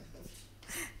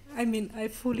 I mean, I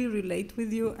fully relate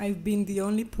with you. I've been the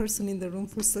only person in the room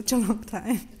for such a long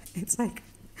time. It's like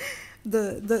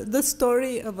the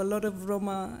story of a lot of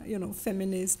Roma, you know,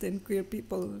 feminist and queer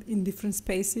people in different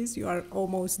spaces. You are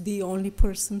almost the only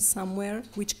person somewhere,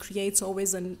 which creates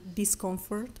always a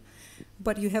discomfort.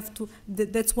 But you have to.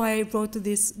 That's why I wrote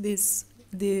this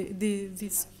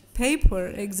paper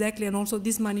exactly, and also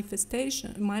this manifest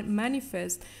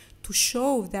to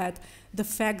show that the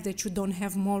fact that you don't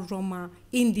have more Roma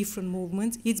in different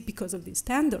movements is because of these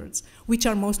standards, which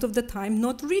are most of the time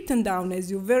not written down, as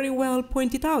you very well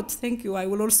pointed out. Thank you. I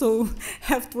will also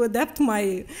have to adapt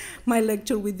my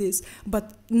lecture with this.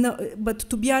 But no, but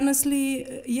to be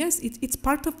honestly, yes, it's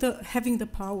part of the having the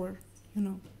power, you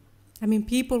know. I mean,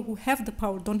 people who have the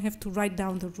power don't have to write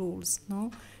down the rules,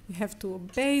 no? You have to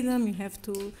obey them, you have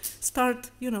to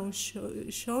start, you know,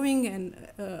 showing and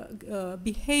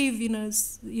behave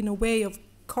in a way of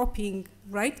copying,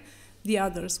 right, the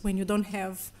others when you don't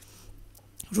have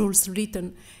rules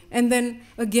written. And then,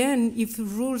 again, if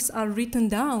rules are written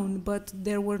down, but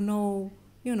there were no,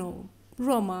 you know,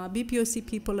 Roma, BPOC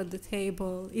people at the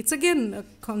table, it's again,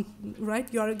 right,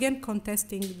 you are again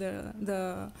contesting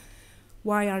the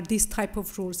why are these type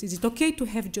of rules? Is it okay to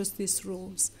have just these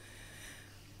rules?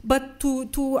 But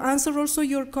to answer also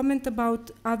your comment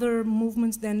about other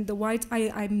movements than the white,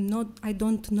 I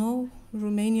don't know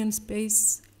Romanian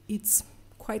space. It's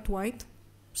quite white,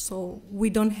 so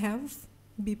we don't have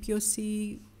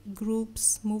BPOC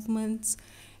groups, movements,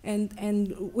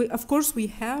 and we, of course we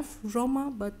have Roma,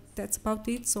 but that's about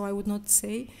it. So I would not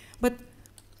say. But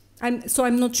I'm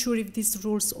not sure if these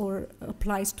rules or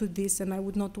applies to this, and I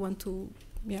would not want to,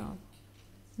 yeah,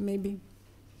 maybe.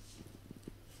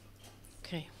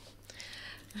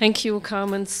 Thank you,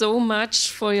 Carmen, so much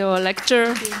for your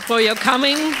lecture, for your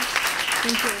coming.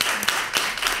 Thank you.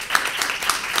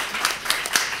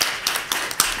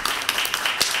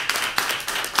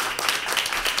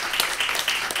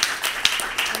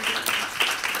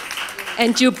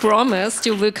 And you promised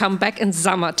you will come back in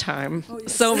summertime. Oh,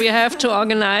 yes. So we have to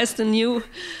organize the new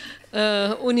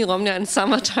Uni Romnja in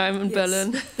summertime in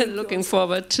Berlin. Looking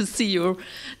forward to see you.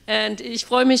 Und ich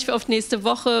freue mich auf nächste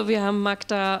Woche. Wir haben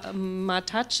Magda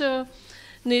Matace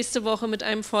nächste Woche mit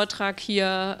einem Vortrag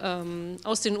hier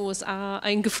aus den USA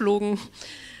eingeflogen.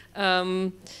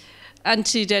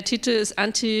 Der Titel ist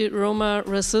Anti-Roma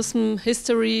Racism,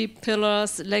 History,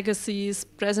 Pillars, Legacies,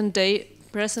 Present Day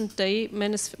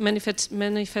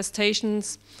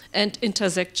Manifestations and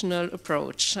Intersectional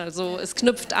Approach. Also es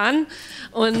knüpft an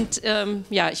und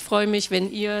ja, ich freue mich, wenn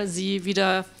ihr sie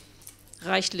wieder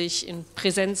reichlich in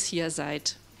Präsenz hier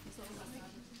seid.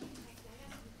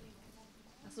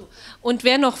 Und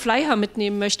wer noch Flyer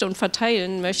mitnehmen möchte und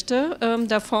verteilen möchte,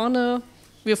 da vorne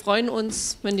wir freuen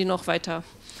uns, wenn die noch weiter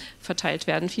verteilt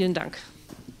werden. Vielen Dank.